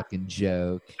 That's a fucking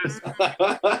joke.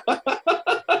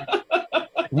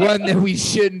 One that we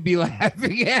shouldn't be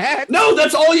laughing at. No,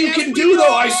 that's all you can do,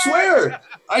 though. I swear.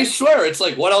 I swear, it's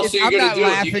like, what else are you I'm gonna not do?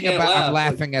 laughing I'm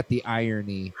laughing at the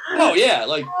irony. Oh yeah,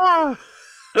 like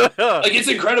it's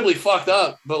incredibly fucked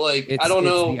up, but like I don't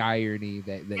know. It's the irony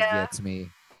that gets me.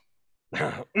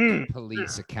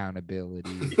 Police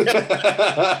accountability.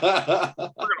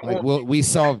 Like we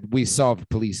solved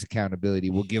police accountability.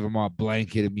 We'll give them all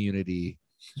blanket immunity.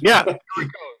 Yeah,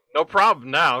 no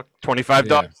problem. Now 25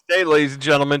 dogs a day, ladies and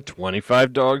gentlemen.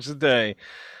 25 dogs a day.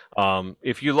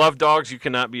 If you love dogs, you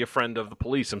cannot be a friend of the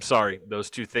police. I'm sorry. Those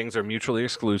two things are mutually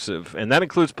exclusive. And that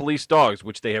includes police dogs,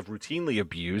 which they have routinely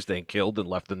abused and killed and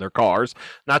left in their cars,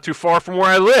 not too far from where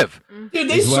I live. Dude,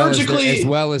 they surgically... As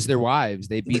well as their wives.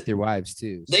 They beat their wives,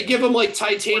 too. So. They give them, like,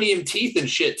 titanium teeth and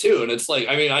shit, too. And it's like,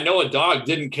 I mean, I know a dog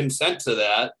didn't consent to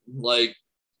that. Like...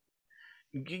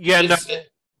 Yeah,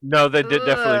 no, they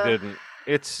definitely didn't.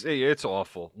 It's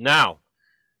awful. Now...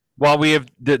 While we have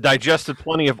digested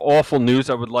plenty of awful news,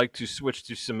 I would like to switch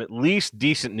to some at least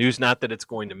decent news. Not that it's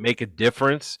going to make a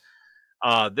difference.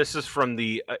 This is from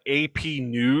the AP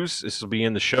News. This will be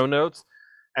in the show notes.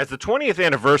 As the 20th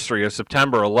anniversary of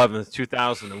September 11th,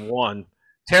 2001,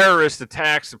 terrorist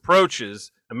attacks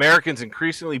approaches, Americans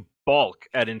increasingly balk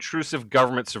at intrusive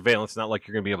government surveillance. Not like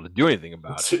you're going to be able to do anything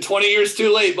about it. 20 years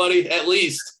too late, buddy, at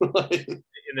least.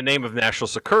 In the name of national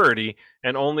security,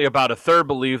 and only about a third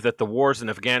believe that the wars in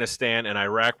Afghanistan and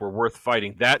Iraq were worth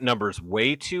fighting. That number is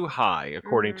way too high,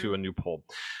 according to a new poll.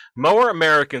 More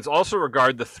Americans also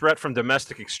regard the threat from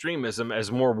domestic extremism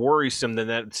as more worrisome than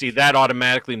that. See, that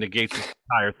automatically negates this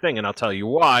entire thing, and I'll tell you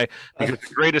why. Because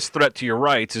the greatest threat to your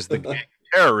rights is the gang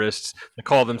terrorists that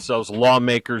call themselves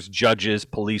lawmakers, judges,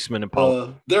 policemen, and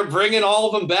politicians. They're bringing all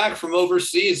of them back from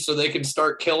overseas so they can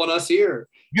start killing us here.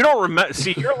 You don't remember.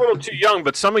 See, you're a little too young,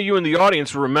 but some of you in the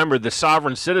audience remember the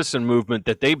sovereign citizen movement.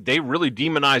 That they really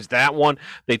demonized that one.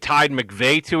 They tied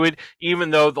McVeigh to it,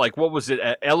 even though, like, what was it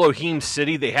at Elohim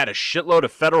City? They had a shitload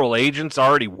of federal agents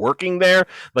already working there.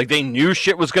 Like, they knew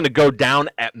shit was going to go down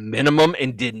at minimum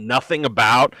and did nothing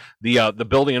about the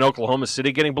building in Oklahoma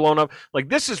City getting blown up.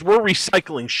 Like, we're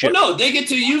recycling shit. Well, no, they get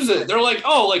to use it. They're like,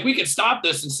 oh, like, we could stop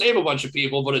this and save a bunch of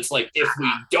people, but it's like, if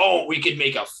we don't, we could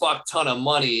make a fuck ton of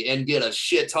money and get a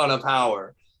shit ton of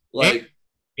power. Like,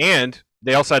 and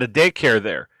they also had a daycare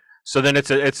there, so then it's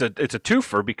a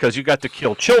twofer because you got to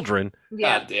kill children.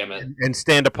 God damn it, and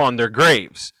stand upon their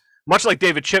graves, much like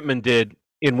David Chipman did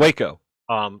in Waco.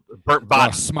 Burnt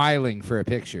body, smiling for a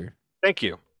picture. Thank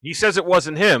you. He says it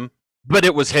wasn't him, but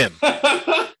it was him.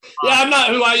 Yeah, I'm not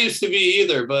who I used to be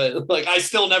either, but like I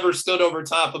still never stood over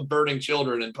top of burning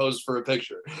children and posed for a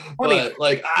picture. But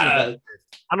like I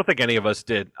don't think any of us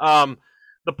did.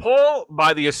 The poll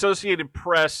by the Associated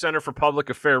Press Center for Public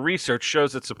Affairs Research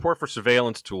shows that support for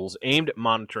surveillance tools aimed at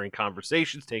monitoring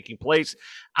conversations taking place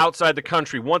outside the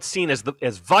country, once seen as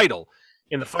vital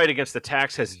in the fight against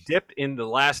attacks, has dipped in the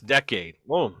last decade.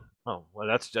 Whoa. Oh, well,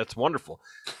 that's wonderful.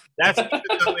 That's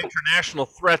because international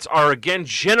threats are again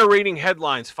generating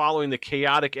headlines following the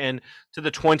chaotic end to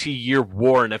the 20-year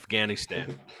war in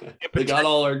Afghanistan. They got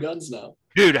all our guns now.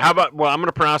 Dude, how about, well, I'm going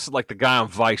to pronounce it like the guy on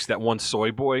Vice, that one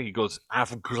soy boy. He goes,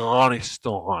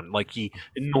 Afghanistan. Like he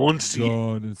enunciates.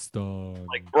 Afghanistan.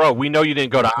 Like, bro, we know you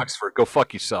didn't go to Oxford. Go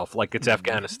fuck yourself. Like it's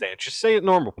Afghanistan. Just say it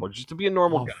normal, just to be a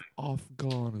normal guy.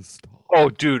 Afghanistan. Oh,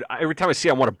 dude, every time I see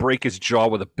it, I want to break his jaw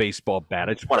with a baseball bat.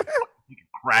 I just want to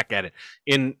crack at it.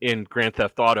 In Grand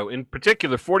Theft Auto, in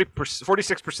particular,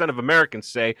 46% of Americans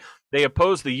say they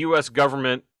oppose the U.S.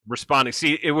 government responding.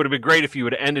 See, it would have been great if you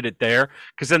would have ended it there,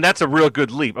 because then that's a real good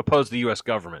leap. Oppose the U.S.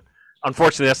 government.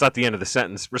 Unfortunately, that's not the end of the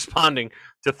sentence. Responding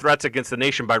to threats against the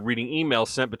nation by reading emails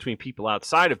sent between people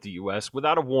outside of the U.S.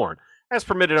 without a warrant, as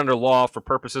permitted under law for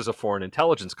purposes of foreign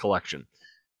intelligence collection.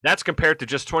 That's compared to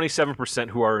just 27%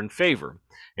 who are in favor.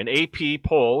 An AP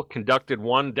poll conducted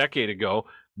 1 decade ago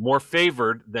more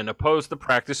favored than opposed the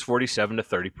practice, 47 to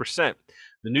 30%.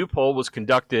 The new poll was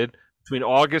conducted between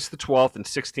August the 12th and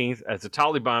 16th as the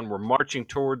Taliban were marching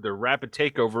toward their rapid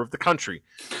takeover of the country.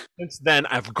 Since then,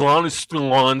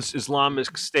 Afghanistan's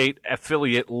Islamic State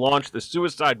affiliate launched the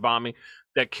suicide bombing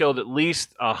that killed at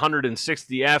least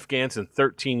 160 Afghans and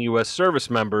 13 U.S. service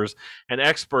members, and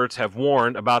experts have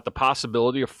warned about the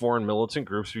possibility of foreign militant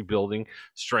groups rebuilding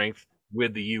strength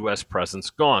with the U.S. presence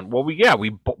gone. Well,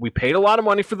 we paid a lot of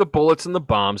money for the bullets and the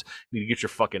bombs. You need to get your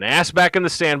fucking ass back in the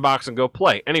sandbox and go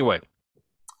play. Anyway,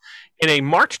 in a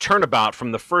marked turnabout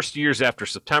from the first years after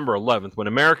September 11th, when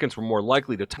Americans were more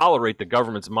likely to tolerate the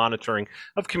government's monitoring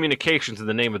of communications in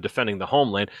the name of defending the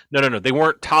homeland, no, they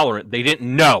weren't tolerant. They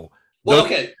didn't know. Well, those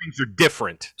things are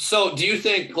different. So do you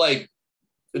think, like,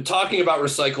 talking about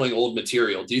recycling old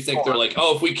material, do you think they're like,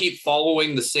 oh, if we keep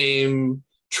following the same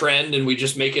trend and we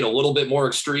just make it a little bit more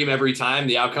extreme every time,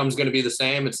 the outcome's going to be the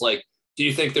same. It's like, do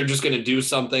you think they're just going to do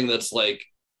something that's like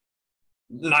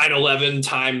 9/11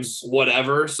 times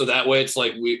whatever? So that way it's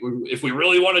like, if we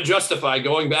really want to justify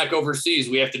going back overseas,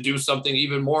 we have to do something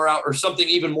even more something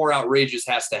even more outrageous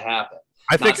has to happen.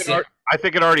 I think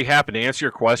it already happened. To answer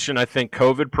your question, I think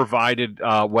COVID provided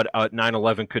what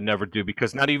 9/11 could never do,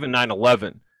 because not even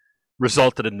 9/11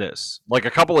 resulted in this. Like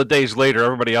a couple of days later,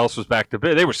 everybody else was back to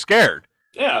business. They were scared.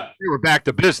 Yeah. They were back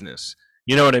to business.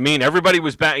 You know what I mean? Everybody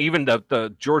was back. Even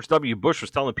the George W. Bush was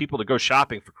telling people to go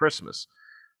shopping for Christmas.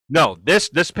 No, this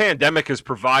pandemic has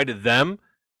provided them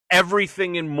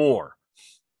everything and more.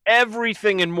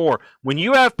 Everything and more. When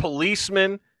you have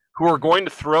policemen who are going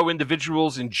to throw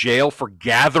individuals in jail for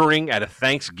gathering at a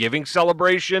Thanksgiving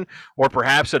celebration or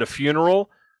perhaps at a funeral,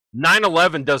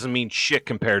 9/11 doesn't mean shit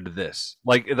compared to this.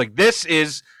 Like this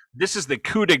is the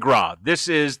coup de grace. This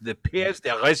is the pièce de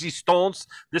résistance.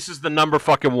 This is the number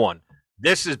fucking one.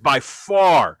 This is by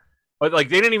far, but like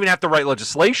they didn't even have to write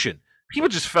legislation. People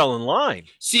just fell in line.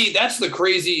 See, that's the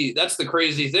crazy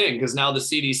thing, because now the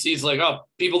CDC is like, oh,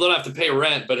 people don't have to pay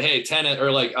rent, but hey, tenant,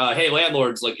 or like, hey,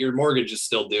 landlords, like your mortgage is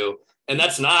still due. And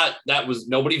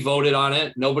nobody voted on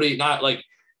it.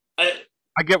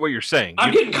 I get what you're saying.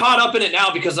 I'm getting caught up in it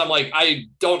now because I'm like, I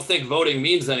don't think voting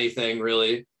means anything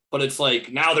really. But it's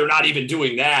like, now they're not even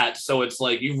doing that. So it's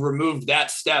like, you've removed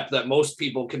that step that most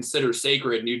people consider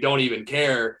sacred and you don't even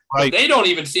care. Right. But they don't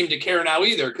even seem to care now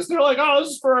either, because they're like, oh, this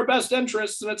is for our best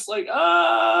interests. And it's like, I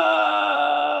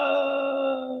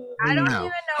don't even know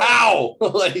how.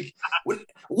 Like,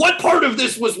 what part of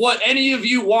this was what any of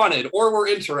you wanted or were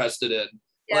interested in?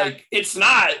 Yeah. Like, it's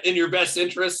not in your best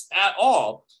interest at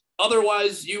all.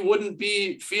 Otherwise, you wouldn't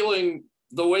be feeling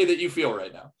the way that you feel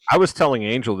right now. I was telling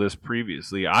Angel this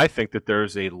previously. I think that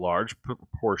there's a large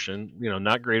proportion,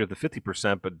 not greater than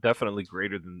 50%, but definitely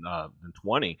greater than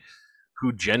 20,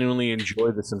 who genuinely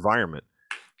enjoy this environment.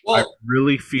 Well, I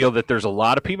really feel that there's a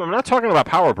lot of people. I'm not talking about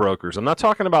power brokers. I'm not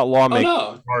talking about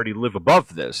lawmakers who already live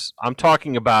above this. I'm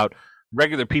talking about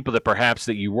regular people that perhaps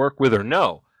that you work with or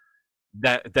know.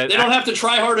 That they don't have to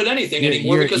try hard at anything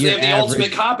anymore because they have the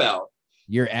ultimate cop-out.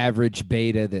 Your average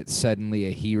beta that's suddenly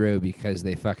a hero because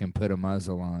they fucking put a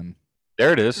muzzle on.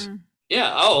 There it is.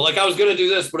 Yeah. Oh, like I was going to do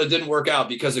this, but it didn't work out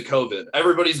because of COVID.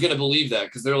 Everybody's going to believe that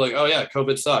because they're like, oh yeah,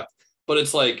 COVID sucked. But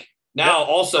it's like now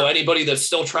also anybody that's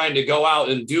still trying to go out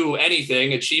and do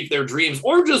anything, achieve their dreams,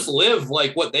 or just live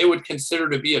like what they would consider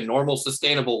to be a normal,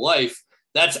 sustainable life.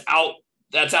 That's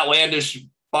outlandish,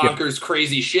 bonkers,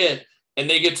 crazy shit. And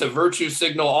they get to virtue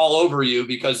signal all over you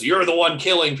because you're the one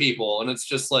killing people. And it's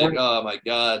just like, oh my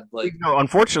God. Like,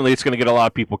 unfortunately, it's going to get a lot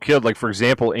of people killed. Like, for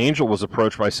example, Angel was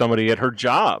approached by somebody at her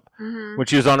job when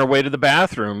she was on her way to the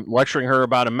bathroom, lecturing her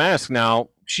about a mask. Now,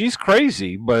 she's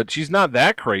crazy, but she's not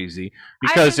that crazy,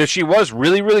 because if she was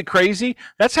really, really crazy,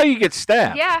 that's how you get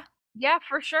stabbed. Yeah. Yeah,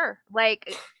 for sure.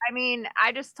 Like, I mean,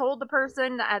 I just told the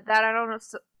person that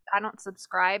I don't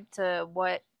subscribe to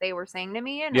what they were saying to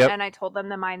me, and I told them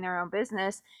to mind their own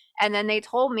business. And then they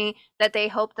told me that they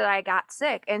hoped that I got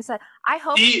sick and said, I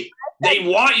hope they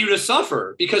want you to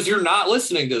suffer because you're not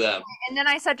listening to them. And then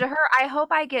I said to her, I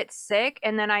hope I get sick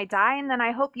and then I die, and then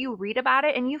I hope you read about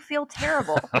it and you feel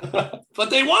terrible. But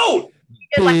they won't.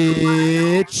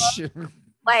 Bitch.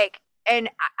 And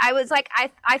I was like,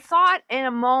 I thought in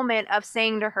a moment of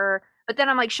saying to her, but then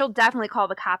I'm like, she'll definitely call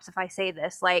the cops if I say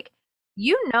this. Like,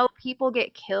 people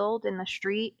get killed in the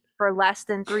street for less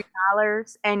than $3,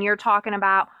 and you're talking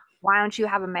about, why don't you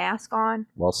have a mask on?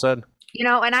 Well said.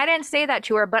 And I didn't say that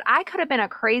to her, but I could have been a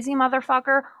crazy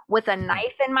motherfucker with a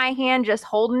knife in my hand, just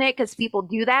holding it, because people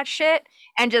do that shit,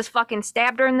 and just fucking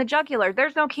stabbed her in the jugular.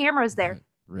 There's no cameras there.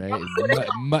 Right.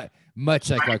 Much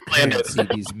like our currency,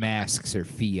 these masks are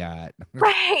fiat.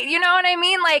 Right. You know what I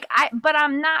mean? But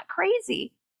I'm not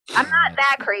crazy. I'm not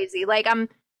that crazy. Like, I'm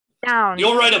down.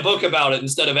 You'll write a book about it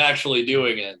instead of actually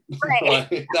doing it.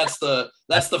 Right. That's the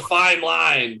fine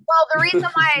line. Well, the reason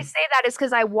why I say that is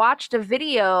because I watched a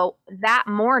video that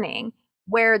morning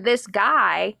where this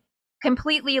guy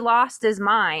completely lost his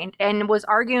mind and was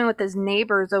arguing with his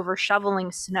neighbors over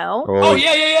shoveling snow. Oh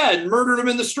yeah, and murdered him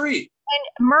in the street.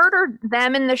 And murdered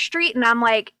them in the street. And I'm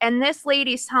like, and this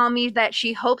lady's telling me that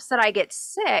she hopes that I get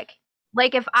sick.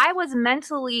 Like, if I was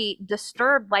mentally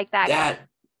disturbed like that.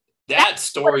 That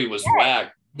story was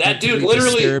whack. That dude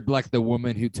literally disturbed like the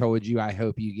woman who told you, I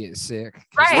hope you get sick.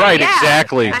 Right, yeah.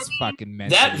 Exactly. Fucking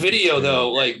that video disturbed.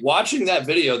 though, like watching that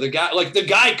video, the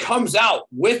guy comes out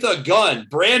with a gun,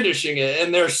 brandishing it,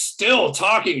 and they're still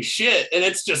talking shit. And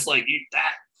it's just like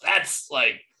that's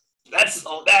like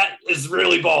that is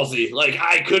really ballsy. Like,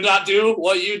 I could not do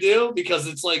what you do because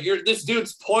it's like this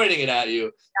dude's pointing it at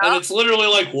you, and it's literally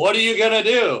like, what are you gonna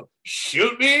do?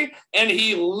 Shoot me? And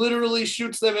he literally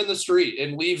shoots them in the street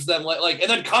and leaves them and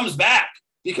then comes back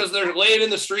because they're laying in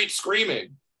the street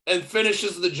screaming and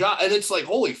finishes the job. And it's like,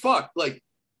 holy fuck! Like,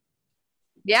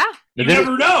 yeah, you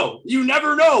never know. You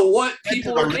never know what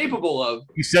people are capable of.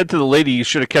 He said to the lady, "You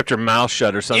should have kept your mouth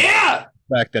shut" or something. Yeah.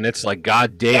 Back then, it's like,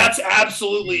 God damn. That's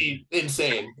absolutely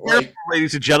insane. Like,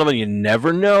 ladies and gentlemen, you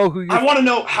never know who you're. I want to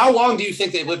know, how long do you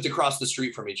think they lived across the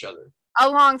street from each other? A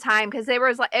long time, because it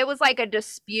was like a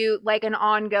dispute, like an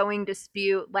ongoing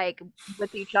dispute, like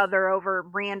with each other over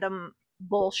random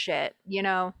bullshit, you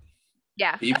know?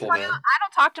 Yeah. People, man. I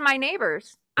don't talk to my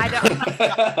neighbors. I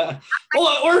don't.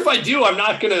 Well, or if I do, I'm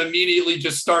not going to immediately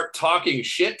just start talking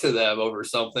shit to them over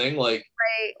something. Like,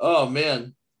 right. Oh,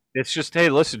 man. It's just, hey,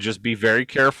 listen, just be very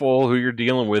careful who you're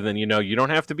dealing with. And, you know, you don't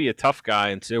have to be a tough guy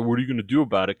and say, what are you going to do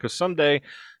about it? Because someday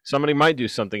somebody might do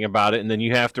something about it, and then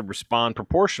you have to respond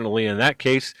proportionally. In that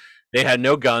case, they had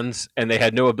no guns, and they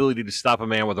had no ability to stop a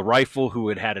man with a rifle who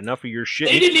had had enough of your shit.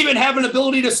 They didn't even have an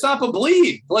ability to stop a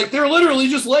bleed. Like, they're literally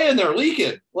just laying there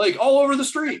leaking, like, all over the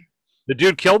street. The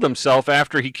dude killed himself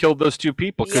after he killed those two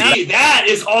people. See, that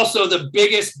is also the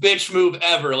biggest bitch move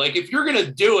ever. Like, if you're gonna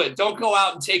do it, don't go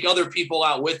out and take other people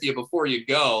out with you before you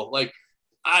go. Like,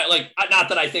 not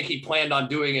that I think he planned on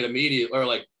doing it immediately or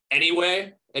like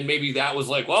anyway. And maybe that was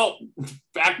like, well,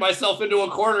 back myself into a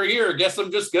corner here. Guess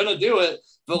I'm just gonna do it.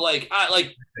 But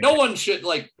no one should,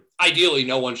 ideally,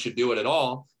 no one should do it at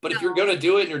all. But if you're going to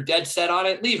do it and you're dead set on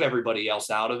it, leave everybody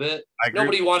else out of it.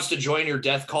 Nobody wants to join your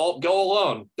death cult. Go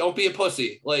alone. Don't be a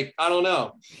pussy. Like, I don't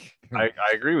know. I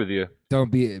agree with you. Don't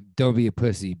be a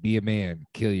pussy. Be a man.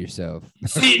 Kill yourself.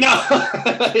 See, no.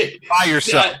 By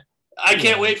yourself. I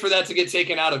can't wait for that to get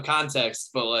taken out of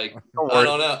context, but I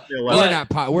don't know.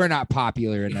 We're not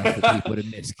popular enough for people to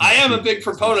miss. I am a big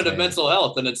proponent of mental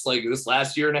health, and it's like this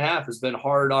last year and a half has been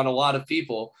hard on a lot of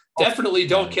people. Definitely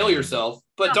don't kill yourself,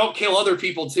 but don't kill other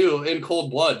people too in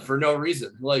cold blood for no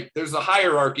reason. Like, there's a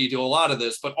hierarchy to a lot of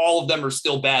this, but all of them are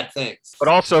still bad things. But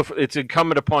also, it's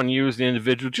incumbent upon you as the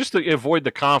individual just to avoid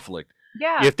the conflict.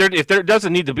 Yeah. If there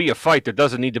doesn't need to be a fight, there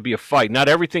doesn't need to be a fight. Not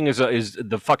everything is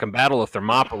the fucking Battle of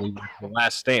Thermopylae, the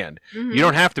last stand. Mm-hmm. You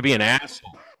don't have to be an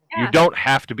asshole. Yeah. You don't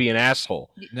have to be an asshole.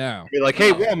 No. You're like,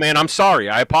 hey, well, man, I'm sorry.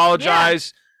 I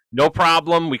apologize. Yeah. No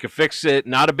problem. We can fix it.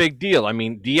 Not a big deal. I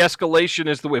mean, de-escalation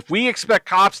is the way. If we expect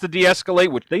cops to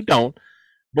de-escalate, which they don't,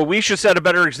 but we should set a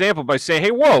better example by saying,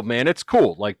 hey, whoa, man, it's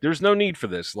cool. Like, there's no need for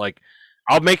this. Like,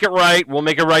 I'll make it right. We'll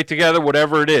make it right together,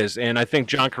 whatever it is. And I think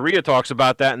John Correa talks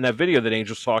about that in that video that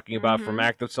Angel's talking about from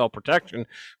Active Self-Protection,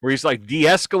 where he's like,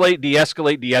 de-escalate,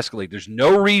 de-escalate, de-escalate. There's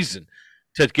no reason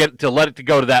to let it to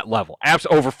go to that level.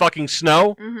 Over fucking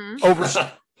snow. Mm-hmm.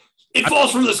 It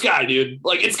falls from the sky, dude.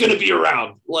 Like, it's going to be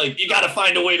around. Like, you got to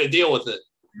find a way to deal with it.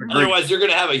 Otherwise, you're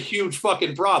going to have a huge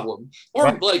fucking problem.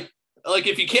 Or like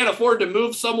if you can't afford to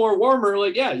move somewhere warmer,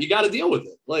 you got to deal with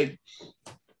it. Like.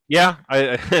 Yeah,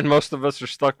 and most of us are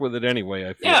stuck with it anyway,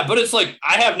 I feel. Yeah, but it's like,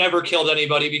 I have never killed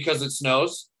anybody because it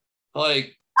snows.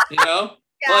 Like, you know?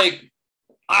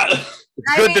 It's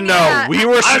good to know. Yeah. We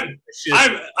were.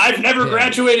 I've never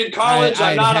graduated college.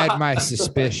 I've had my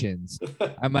suspicions.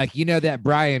 I'm like, that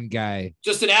Brian guy.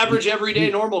 Just an average, everyday,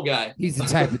 normal guy. He's the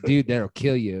type of dude that'll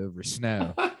kill you over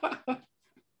snow.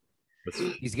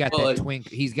 He's got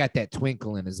He's got that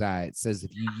twinkle in his eye. It says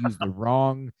if you use the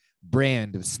wrong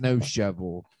brand of snow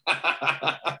shovel,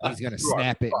 he's gonna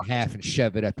snap it in half and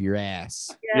shove it up your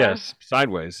ass. Yeah. Yes,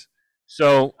 sideways.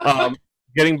 So,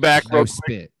 getting back, no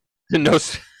spit. No,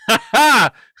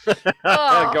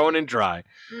 going in dry.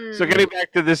 So, getting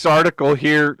back to this article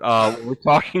here, we're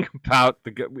talking about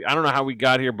I don't know how we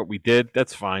got here, but we did.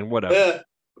 That's fine. Whatever.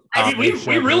 I mean,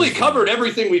 we really covered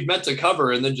everything we've meant to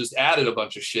cover, and then just added a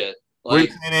bunch of shit. What are you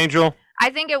saying, Angel? I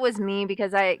think it was me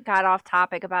because I got off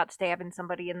topic about stabbing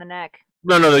somebody in the neck.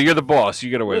 No, you're the boss.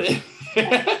 You get away with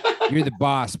it. You're the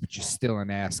boss, but you're still an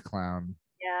ass clown.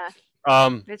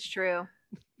 Yeah. It's true.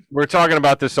 We're talking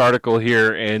about this article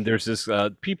here, and there's this.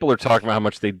 People are talking about how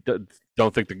much they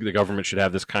don't think the government should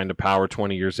have this kind of power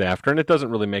 20 years after, and it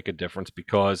doesn't really make a difference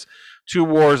because 2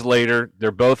 wars later, they're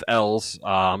both L's.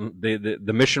 The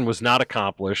mission was not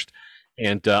accomplished.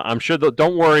 And I'm sure,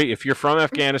 don't worry, if you're from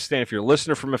Afghanistan, if you're a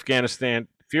listener from Afghanistan,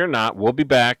 fear not, we'll be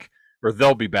back, or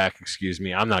they'll be back, excuse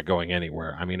me. I'm not going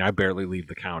anywhere. I mean, I barely leave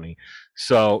the county.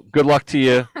 So good luck to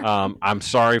you. I'm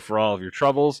sorry for all of your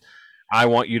troubles. I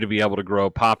want you to be able to grow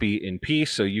poppy in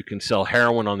peace so you can sell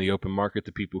heroin on the open market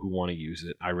to people who want to use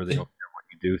it. I really don't care what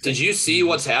Did you see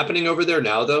what's happening over there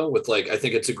now, though? With like, I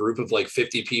think it's a group of like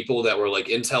 50 people that were like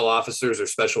intel officers or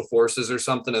special forces or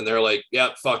something, and they're like, "Yeah,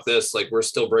 fuck this! Like, we're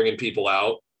still bringing people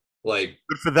out." Like,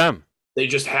 good for them.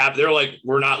 They're like,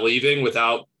 "We're not leaving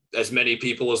without as many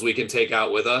people as we can take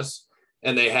out with us,"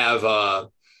 and they have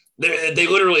they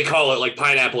literally call it like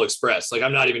Pineapple Express. Like,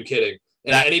 I'm not even kidding.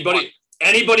 And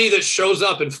anybody that shows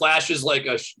up and flashes like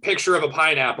a picture of a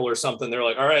pineapple or something, they're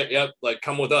like, all right, yep, like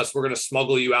come with us. We're going to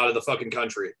smuggle you out of the fucking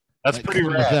country. That's like, pretty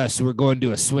rad. With us, we're going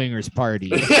to a swingers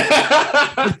party.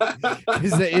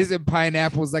 Isn't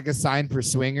pineapples like a sign for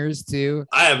swingers too?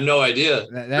 I have no idea.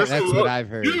 That's what I've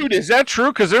heard. Dude, is that true?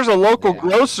 Because there's a local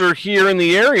grocer here in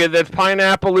the area that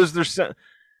pineapple is their...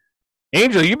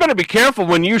 Angel, you better be careful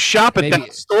when you shop at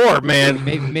that store, man.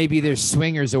 Maybe there's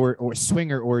swingers or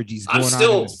swinger orgies going on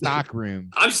in the stock room.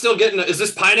 I'm still getting. Is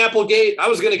this Pineapple Gate? I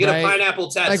was gonna get a pineapple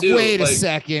tattoo. Like, wait a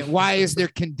second. Why is there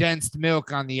condensed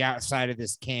milk on the outside of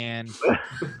this can?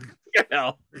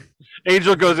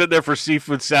 Angel goes in there for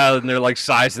seafood salad, and they're like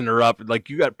sizing her up. Like,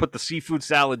 you got to put the seafood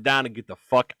salad down and get the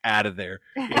fuck out of there.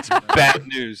 It's bad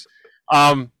news.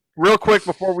 Real quick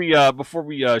before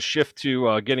we shift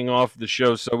to getting off the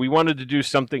show, so we wanted to do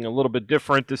something a little bit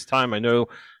different this time. I know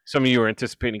some of you are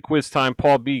anticipating quiz time.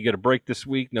 Paul B, you get a break this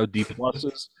week. No D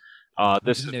pluses.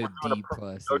 This is no D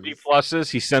pluses. No D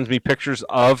pluses. He sends me pictures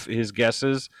of his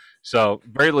guesses, so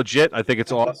very legit. I think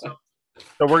it's awesome.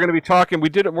 So we're going to be talking. We're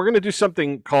going to do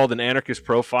something called an anarchist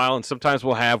profile, and sometimes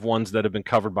we'll have ones that have been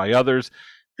covered by others.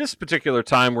 This particular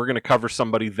time, we're going to cover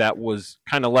somebody that was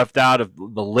kind of left out of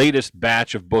the latest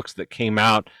batch of books that came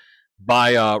out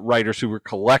by writers who were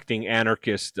collecting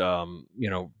anarchist,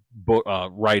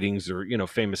 writings or,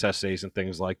 famous essays and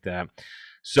things like that.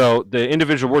 So the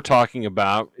individual we're talking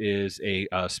about is a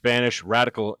Spanish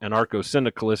radical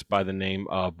anarcho-syndicalist by the name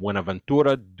of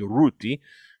Buenaventura Durruti,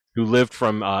 who lived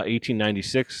from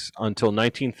 1896 until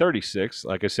 1936.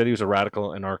 Like I said, he was a radical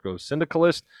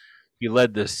anarcho-syndicalist. He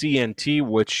led the CNT,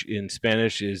 which in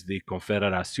Spanish is the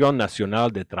Confederación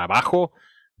Nacional de Trabajo,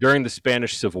 during the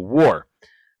Spanish Civil War.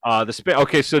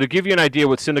 Okay, so to give you an idea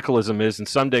what syndicalism is, and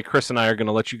someday Chris and I are going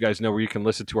to let you guys know where you can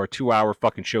listen to our 2-hour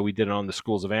fucking show we did on the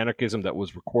Schools of Anarchism that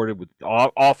was recorded with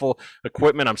awful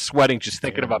equipment. I'm sweating just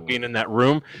thinking about being in that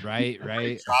room. Right.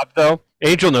 Job, though.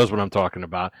 Angel knows what I'm talking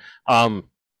about.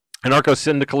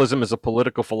 Anarcho-syndicalism is a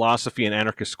political philosophy and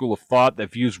anarchist school of thought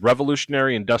that views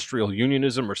revolutionary industrial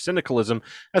unionism or syndicalism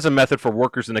as a method for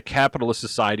workers in a capitalist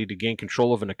society to gain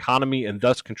control of an economy and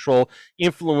thus control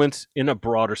influence in a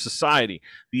broader society.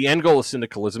 The end goal of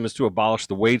syndicalism is to abolish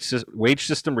the wage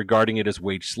system, regarding it as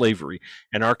wage slavery.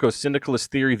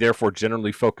 Anarcho-syndicalist theory therefore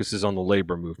generally focuses on the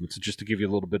labor movement. So just to give you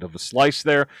a little bit of a slice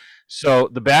there. So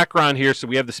the background here, so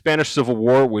we have the Spanish Civil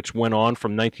War, which went on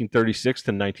from 1936 to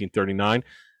 1939.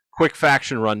 Quick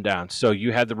faction rundown. So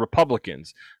you had the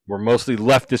Republicans, were mostly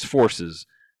leftist forces,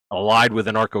 allied with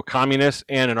anarcho-communists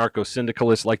and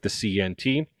anarcho-syndicalists like the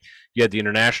CNT. You had the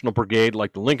International Brigade,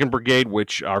 like the Lincoln Brigade,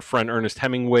 which our friend Ernest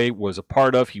Hemingway was a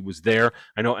part of. He was there.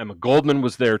 I know Emma Goldman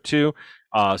was there too.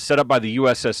 Set up by the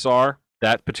USSR.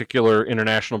 That particular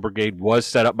International Brigade was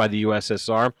set up by the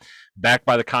USSR. Backed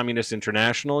by the Communist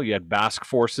International, you had Basque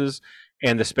forces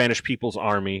and the Spanish People's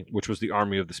Army, which was the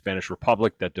army of the Spanish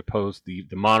Republic that deposed the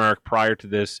monarch prior to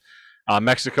this.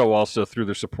 Mexico also threw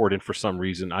their support in for some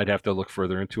reason. I'd have to look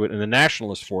further into it. And the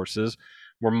nationalist forces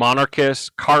were monarchists,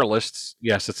 Carlists.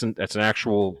 Yes, that's an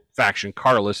actual faction,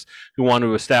 Carlists, who wanted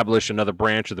to establish another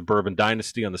branch of the Bourbon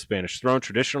dynasty on the Spanish throne.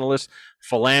 Traditionalists,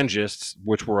 Phalangists,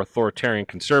 which were authoritarian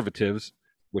conservatives,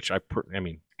 which I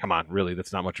mean, come on, really,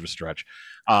 that's not much of a stretch.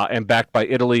 And backed by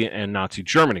Italy and Nazi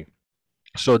Germany.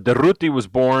 So Durruti was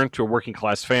born to a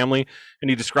working-class family, and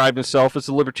he described himself as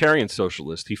a libertarian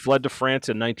socialist. He fled to France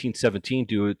in 1917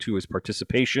 due to his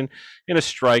participation in a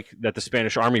strike that the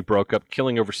Spanish army broke up,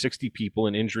 killing over 60 people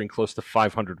and injuring close to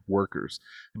 500 workers.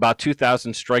 About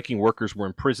 2,000 striking workers were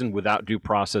imprisoned without due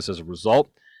process as a result.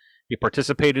 He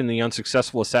participated in the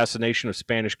unsuccessful assassination of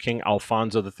Spanish King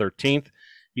Alfonso XIII.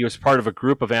 He was part of a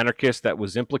group of anarchists that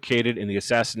was implicated in the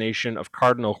assassination of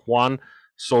Cardinal Juan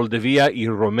Soldevilla y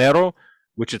Romero,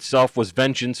 which itself was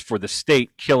vengeance for the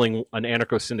state killing an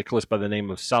anarcho-syndicalist by the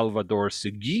name of Salvador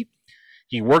Seguí.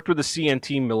 He worked with the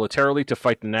CNT militarily to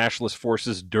fight the nationalist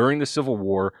forces during the Civil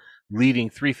War, leading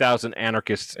 3,000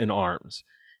 anarchists in arms.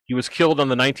 He was killed on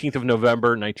the 19th of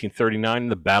November, 1939, in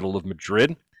the Battle of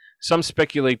Madrid. Some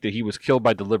speculate that he was killed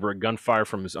by deliberate gunfire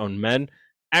from his own men,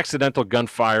 accidental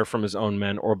gunfire from his own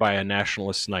men, or by a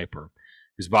nationalist sniper.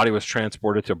 His body was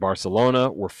transported to Barcelona,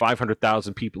 where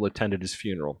 500,000 people attended his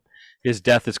funeral. His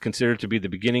death is considered to be the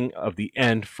beginning of the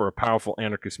end for a powerful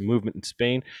anarchist movement in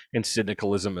Spain and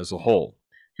syndicalism as a whole.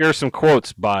 Here are some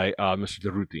quotes by Mr.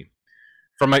 Durruti.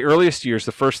 From my earliest years,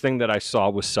 the first thing that I saw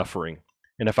was suffering.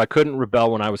 And if I couldn't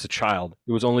rebel when I was a child,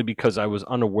 it was only because I was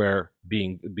unaware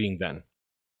being then.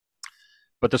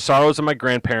 But the sorrows of my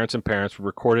grandparents and parents were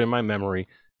recorded in my memory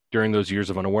during those years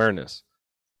of unawareness.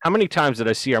 How many times did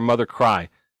I see our mother cry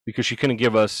because she couldn't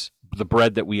give us the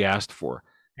bread that we asked for,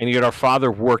 and yet our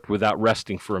father worked without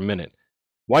resting for a minute?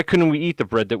 Why couldn't we eat the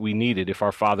bread that we needed if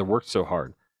our father worked so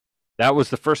hard? That was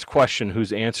the first question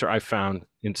whose answer I found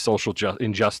in social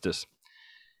injustice.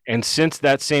 And since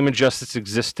that same injustice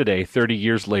exists today, 30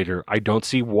 years later, I don't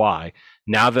see why,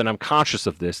 now that I'm conscious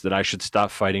of this, that I should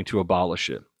stop fighting to abolish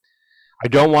it. I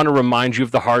don't want to remind you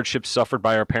of the hardships suffered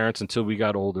by our parents until we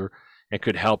got older and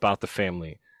could help out the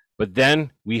family. But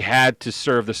then we had to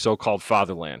serve the so-called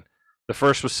fatherland. The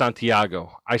first was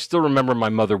Santiago. I still remember my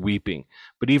mother weeping,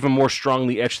 but even more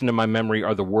strongly etched into my memory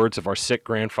are the words of our sick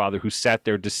grandfather who sat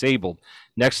there disabled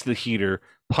next to the heater,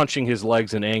 punching his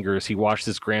legs in anger as he watched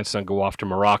his grandson go off to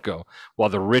Morocco, while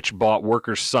the rich bought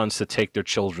workers' sons to take their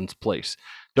children's place.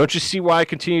 Don't you see why I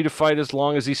continue to fight as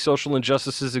long as these social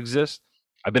injustices exist?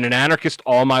 I've been an anarchist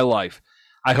all my life.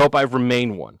 I hope I've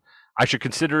remained one. I should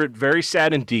consider it very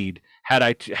sad indeed had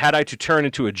I to turn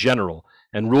into a general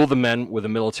and rule the men with a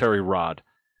military rod.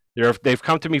 They've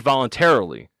come to me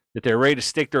voluntarily, that they're ready to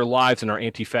stake their lives in our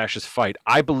anti-fascist fight.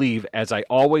 I believe, as I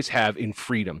always have, in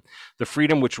freedom, the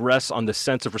freedom which rests on the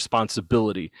sense of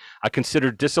responsibility. I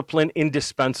consider discipline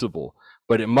indispensable,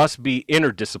 but it must be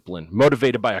inner discipline,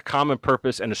 motivated by a common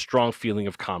purpose and a strong feeling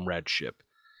of comradeship.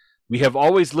 We have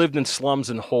always lived in slums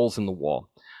and holes in the wall.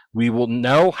 We will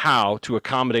know how to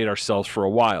accommodate ourselves for a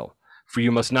while, for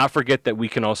you must not forget that we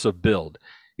can also build.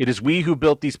 It is we who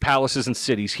built these palaces and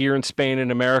cities here in Spain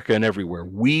and America and everywhere.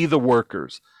 We, the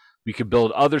workers. We could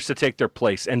build others to take their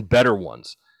place, and better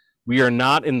ones. We are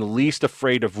not in the least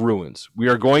afraid of ruins. We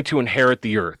are going to inherit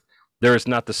the earth. There is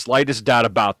not the slightest doubt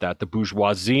about that. The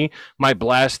bourgeoisie might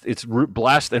blast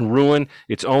and ruin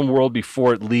its own world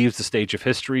before it leaves the stage of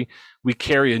history. We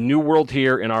carry a new world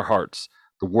here in our hearts.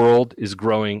 The world is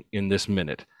growing in this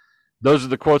minute. Those are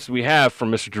the quotes we have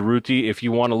from Mr. Durruti. If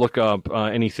you want to look up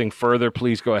anything further,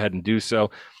 please go ahead and do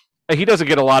so. He doesn't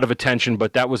get a lot of attention,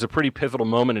 but that was a pretty pivotal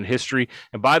moment in history.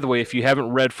 And by the way, if you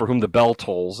haven't read For Whom the Bell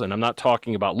Tolls, and I'm not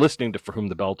talking about listening to For Whom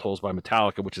the Bell Tolls by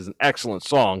Metallica, which is an excellent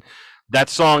song, that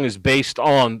song is based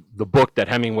on the book that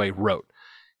Hemingway wrote.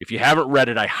 If you haven't read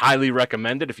it, I highly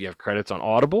recommend it. If you have credits on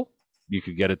Audible, you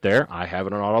could get it there. I have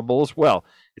it on Audible as well.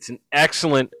 It's an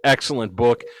excellent, excellent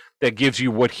book that gives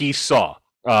you what he saw.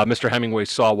 Mr. Hemingway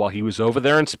saw while he was over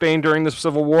there in Spain during the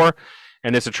Civil War,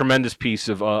 and it's a tremendous piece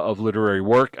of literary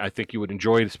work. I think you would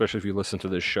enjoy it, especially if you listen to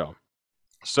this show.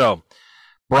 So,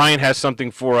 Brian has something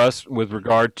for us with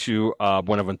regard to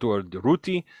Buenaventura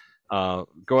Durruti.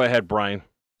 Go ahead, Brian.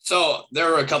 So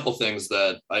there were a couple things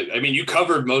that I mean, you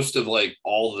covered most of like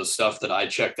all the stuff that I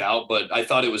checked out, but I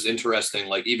thought it was interesting,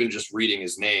 like even just reading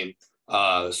his name.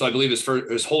 So I believe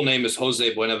his whole name is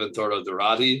Jose Buenaventura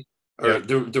Durruti, or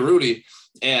Durruti.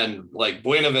 And like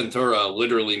Buenaventura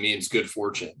literally means good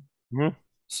fortune. Mm-hmm.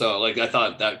 So like I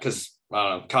thought that because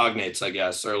cognates, I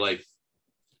guess, or like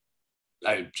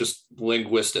just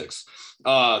linguistics.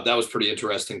 That was pretty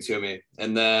interesting to me.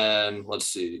 And then let's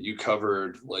see, you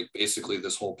covered like basically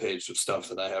this whole page of stuff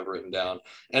that I have written down.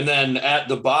 And then at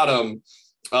the bottom,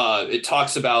 it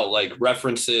talks about like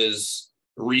references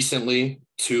recently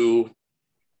to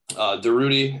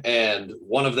Durruti, and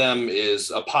one of them is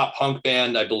a pop punk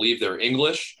band. I believe they're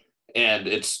English, and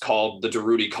it's called the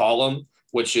Durruti Column,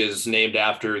 which is named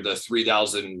after the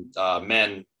 3,000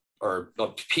 men or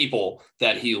people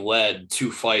that he led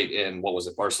to fight in, what was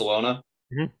it, Barcelona?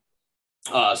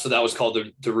 Mm-hmm. So that was called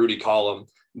the Durruti Column,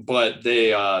 but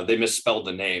they misspelled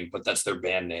the name, but that's their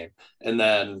band name. And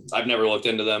then I've never looked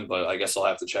into them, but I guess I'll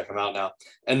have to check them out now.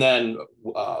 And then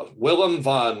Willem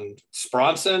von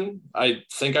Spronsen, I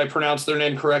think I pronounced their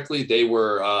name correctly. They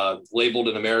were labeled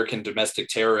an American domestic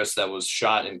terrorist that was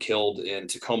shot and killed in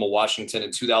Tacoma, Washington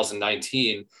in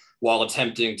 2019 while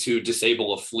attempting to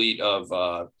disable a fleet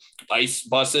of ICE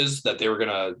buses that they were going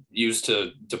to use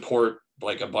to deport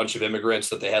like a bunch of immigrants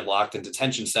that they had locked in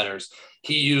detention centers.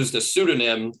 He used a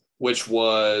pseudonym, which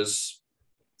was,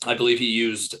 I believe he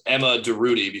used Emma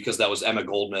Durruti because that was Emma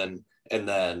Goldman, and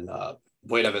then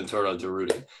Buenaventura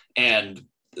Durruti. And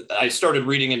I started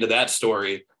reading into that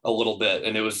story a little bit,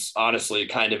 and it was honestly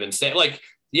kind of insane. Like,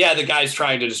 yeah, the guy's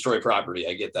trying to destroy property.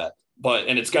 I get that.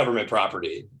 and it's government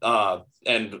property.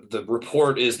 And the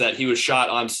report is that he was shot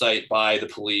on site by the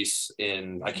police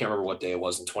in, I can't remember what day it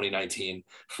was, in 2019,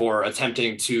 for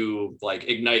attempting to like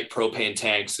ignite propane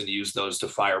tanks and use those to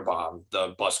firebomb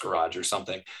the bus garage or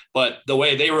something. But the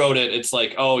way they wrote it, it's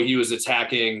like, oh, he was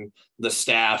attacking the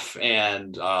staff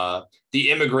and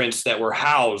the immigrants that were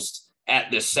housed at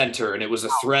this center, and it was a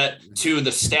threat to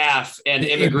the staff and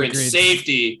immigrant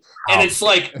safety. And it's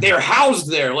like, they're housed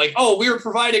there, like, oh, we were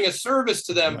providing a service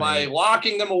to them by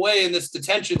locking them away in this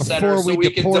detention center so we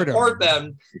can deport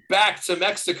them back to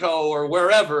Mexico or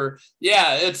wherever.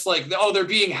 Yeah, it's like, oh, they're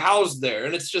being housed there.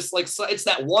 And it's just like, it's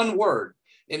that one word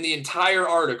in the entire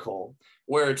article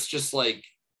where it's just like,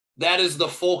 that is the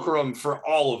fulcrum for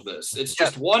all of this. It's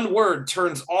just one word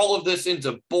turns all of this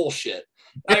into bullshit.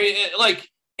 I mean,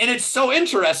 and it's so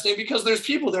interesting because there's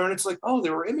people there and it's like, oh,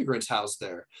 there were immigrants housed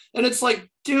there. And it's like,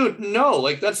 dude, no,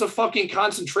 like that's a fucking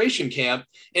concentration camp.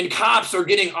 And cops are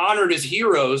getting honored as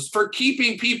heroes for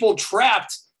keeping people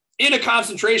trapped in a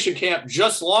concentration camp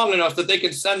just long enough that they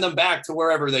can send them back to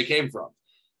wherever they came from.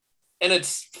 And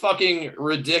it's fucking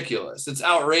ridiculous. It's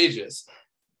outrageous.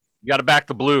 You got to back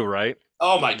the blue, right?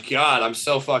 Oh my God. I'm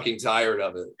so fucking tired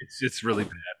of it. It's really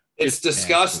bad. It's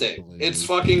disgusting. It's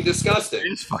fucking disgusting.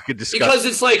 It's fucking disgusting. Because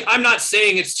it's like, I'm not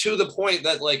saying it's to the point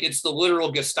that like it's the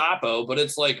literal Gestapo, but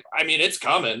it's like, I mean, it's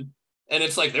coming. And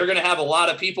it's like, they're going to have a lot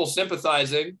of people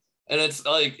sympathizing. And it's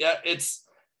like,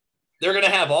 they're going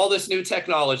to have all this new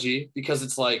technology because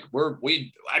it's like,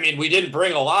 we didn't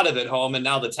bring a lot of it home and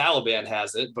now the Taliban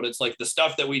has it, but it's like the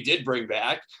stuff that we did bring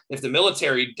back, if the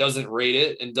military doesn't rate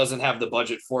it and doesn't have the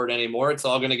budget for it anymore, it's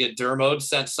all going to get dermoed,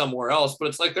 sent somewhere else. But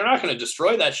it's like, they're not going to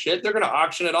destroy that shit. They're going to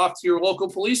auction it off to your local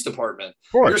police department,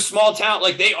 your small town.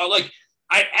 Like they are like,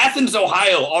 Athens,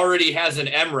 Ohio already has an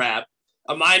MRAP,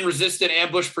 a mine-resistant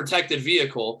ambush-protected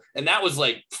vehicle, and that was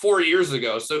like 4 years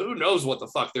ago. So who knows what the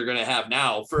fuck they're gonna have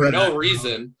now for no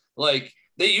reason. Like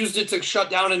they used it to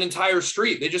shut down an entire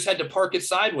street. They just had to park it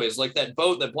sideways, like that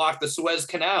boat that blocked the Suez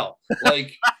Canal.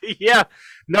 Like, yeah,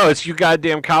 no, it's you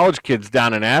goddamn college kids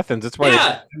down in Athens. That's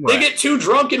why they get too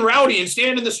drunk and rowdy and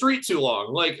stand in the street too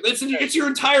long. Like it's your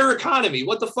entire economy.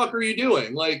 What the fuck are you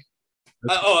doing? Like.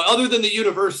 Other than the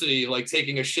university, like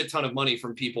taking a shit ton of money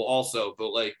from people also, but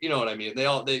like, you know what I mean?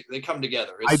 They come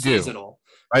together. It's seasonal.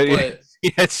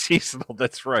 It's seasonal.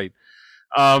 That's right.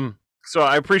 So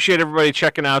I appreciate everybody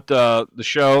checking out the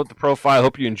show, the profile.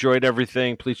 Hope you enjoyed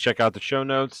everything. Please check out the show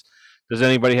notes. Does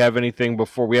anybody have anything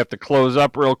before we have to close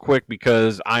up real quick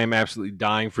because I am absolutely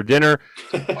dying for dinner?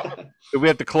 We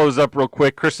have to close up real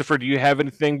quick. Christopher, do you have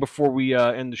anything before we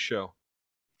end the show?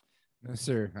 No,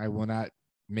 sir. I will not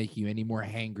make you any more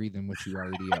hangry than what you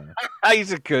already are.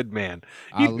 He's a good man.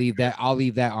 I'll leave that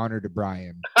honor to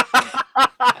Brian.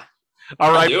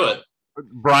 All right. Do it.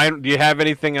 Brian, do you have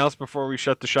anything else before we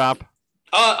shut the shop?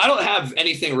 I don't have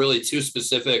anything really too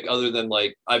specific other than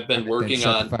like I've been working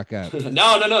on. Fuck up.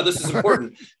 No. This is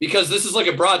important because this is like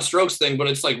a broad strokes thing, but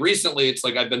it's like recently it's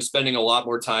like I've been spending a lot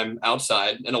more time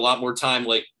outside and a lot more time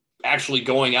like actually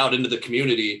going out into the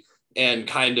community and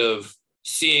kind of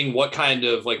seeing what kind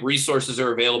of like resources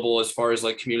are available as far as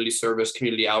like community service,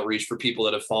 community outreach for people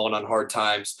that have fallen on hard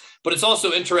times. But it's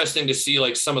also interesting to see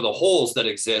like some of the holes that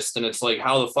exist. And it's like,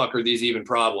 how the fuck are these even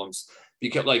problems?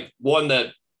 Because like one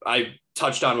that I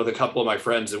touched on with a couple of my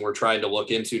friends and we're trying to look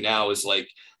into now is like,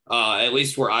 at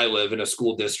least where I live in a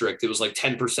school district, it was like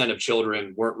 10% of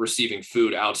children weren't receiving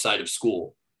food outside of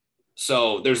school.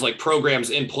 So there's like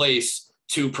programs in place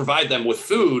to provide them with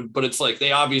food, but it's like,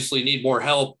 they obviously need more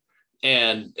help.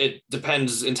 And it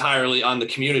depends entirely on the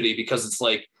community because it's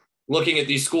like looking at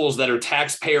these schools that are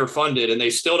taxpayer funded and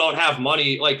they still don't have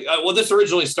money. Like, this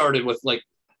originally started with like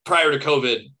prior to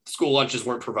COVID, school lunches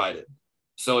weren't provided.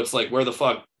 So it's like, where the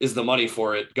fuck is the money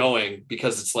for it going?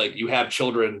 Because it's like you have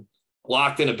children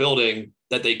locked in a building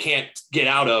that they can't get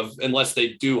out of unless they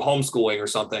do homeschooling or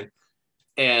something.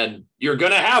 And you're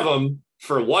going to have them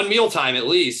for one mealtime at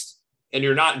least, and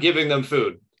you're not giving them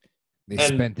food. They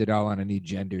spent it all on a new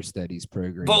gender studies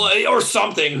program. But, or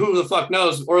something, who the fuck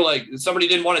knows? Or like somebody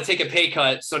didn't want to take a pay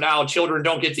cut, so now children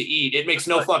don't get to eat. It makes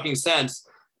no fucking sense.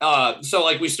 So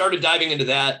like we started diving into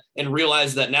that and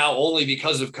realized that now only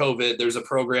because of COVID, there's a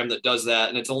program that does that.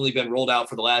 And it's only been rolled out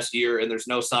for the last year. And there's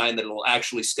no sign that it'll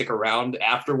actually stick around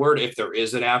afterward, if there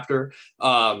is an after.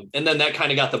 And then that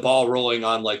kind of got the ball rolling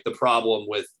on like the problem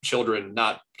with children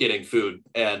not getting food.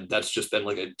 And that's just been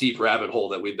like a deep rabbit hole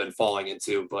that we've been falling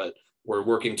into. But we're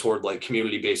working toward like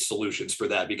community-based solutions for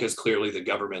that because clearly the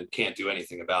government can't do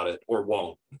anything about it or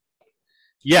won't.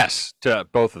 Yes, to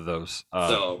both of those.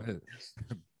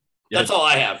 That's all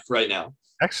I have right now.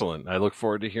 Excellent. I look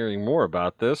forward to hearing more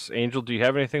about this. Angel, do you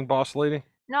have anything, boss lady?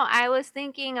 No, I was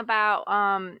thinking about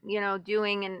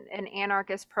doing an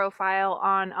anarchist profile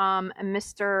on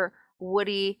Mr.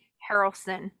 Woody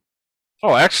Harrelson.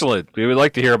 Oh, excellent. We would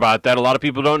like to hear about that. A lot of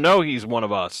people don't know he's one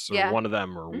of us or one of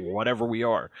them or whatever we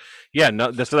are. Yeah,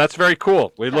 no, so that's very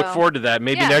cool. We look forward to that.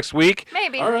 Maybe next week.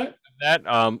 Maybe. All right. That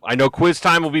I know quiz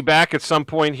time will be back at some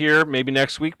point here, maybe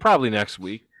next week, probably next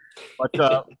week.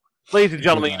 But ladies and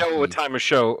gentlemen, you know what the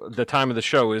time of the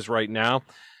show is right now.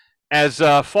 As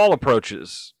fall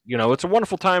approaches, it's a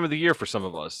wonderful time of the year for some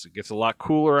of us. It gets a lot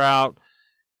cooler out,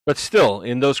 but still,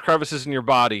 in those crevices in your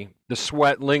body, the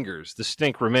sweat lingers, the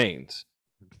stink remains.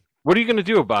 What are you going to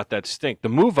do about that stink? The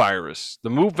Mu virus, the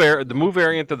Mu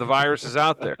variant of the virus is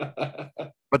out there,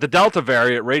 but the Delta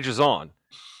variant rages on.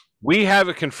 We have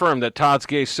it confirmed that Todd's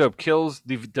Gay Soap kills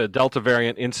the Delta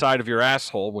variant inside of your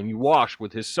asshole when you wash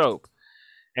with his soap.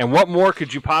 And what more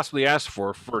could you possibly ask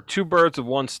for two birds with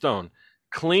one stone?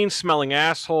 Clean smelling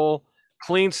asshole,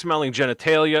 clean smelling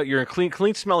genitalia, your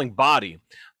clean smelling body,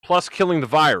 plus killing the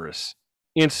virus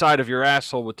inside of your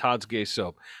asshole with Todd's Gay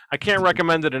Soap. I can't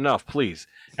recommend it enough, please.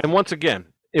 And once again,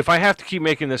 if I have to keep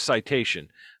making this citation,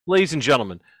 ladies and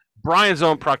gentlemen, Brian's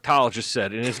own proctologist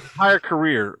said in his entire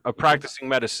career of practicing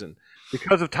medicine,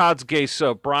 because of Todd's Gay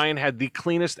Soap, Brian had the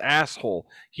cleanest asshole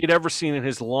he'd ever seen in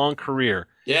his long career.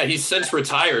 Yeah, he's since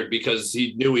retired because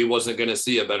he knew he wasn't going to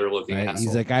see a better looking asshole.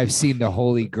 He's like, I've seen the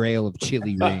holy grail of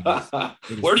chili rings.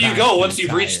 Where do you go once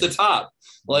you've reached the top?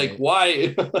 Like,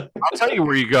 why? I'll tell you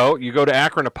where you go. You go to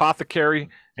Akron Apothecary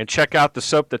and check out the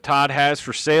soap that Todd has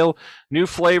for sale. New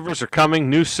flavors are coming,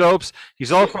 new soaps.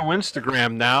 He's also on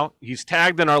Instagram now. He's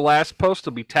tagged in our last post.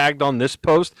 He'll be tagged on this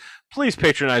post. Please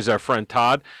patronize our friend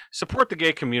Todd. Support the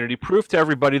gay community. Prove to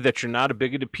everybody that you're not a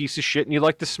bigoted piece of shit and you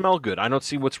like to smell good. I don't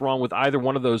see what's wrong with either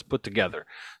one of those put together.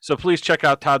 So please check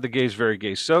out Todd the Gay's Very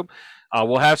Gay Soap.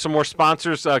 We'll have some more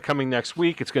sponsors coming next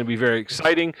week. It's going to be very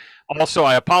exciting. Also,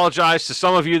 I apologize to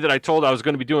some of you that I told I was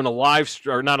going to be doing not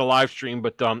a live stream,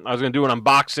 but I was going to do an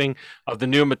unboxing of the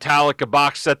new Metallica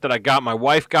box set that I got. My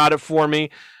wife got it for me.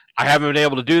 I haven't been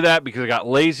able to do that because I got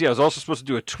lazy. I was also supposed to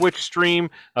do a Twitch stream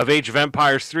of Age of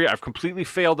Empires 3. I've completely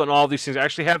failed on all these things. I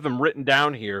actually have them written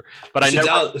down here, but I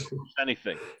never did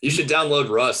anything. You should download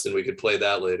Rust and we could play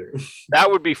that later. That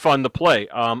would be fun to play.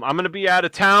 I'm going to be out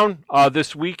of town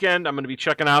this weekend. I'm going to be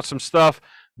checking out some stuff,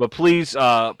 but please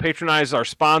patronize our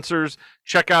sponsors.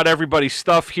 Check out everybody's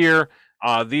stuff here.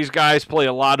 These guys play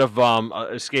a lot of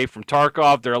Escape from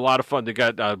Tarkov. They're a lot of fun. They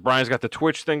got Brian's got the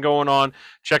Twitch thing going on.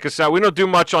 Check us out. We don't do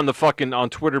much on on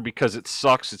Twitter because it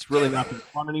sucks. It's really not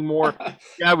fun anymore.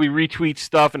 Yeah, we retweet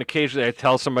stuff and occasionally I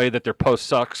tell somebody that their post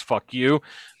sucks. Fuck you.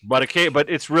 But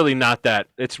it's really not that.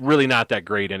 It's really not that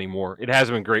great anymore. It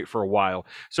hasn't been great for a while.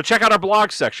 So check out our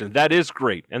blog section. That is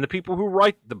great, and the people who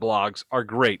write the blogs are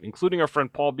great, including our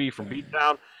friend Paul B from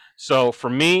Beatdown. So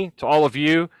from me to all of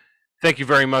you, thank you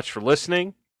very much for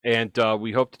listening, and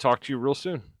we hope to talk to you real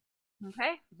soon.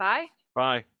 Okay, bye.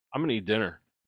 Bye. I'm going to eat dinner.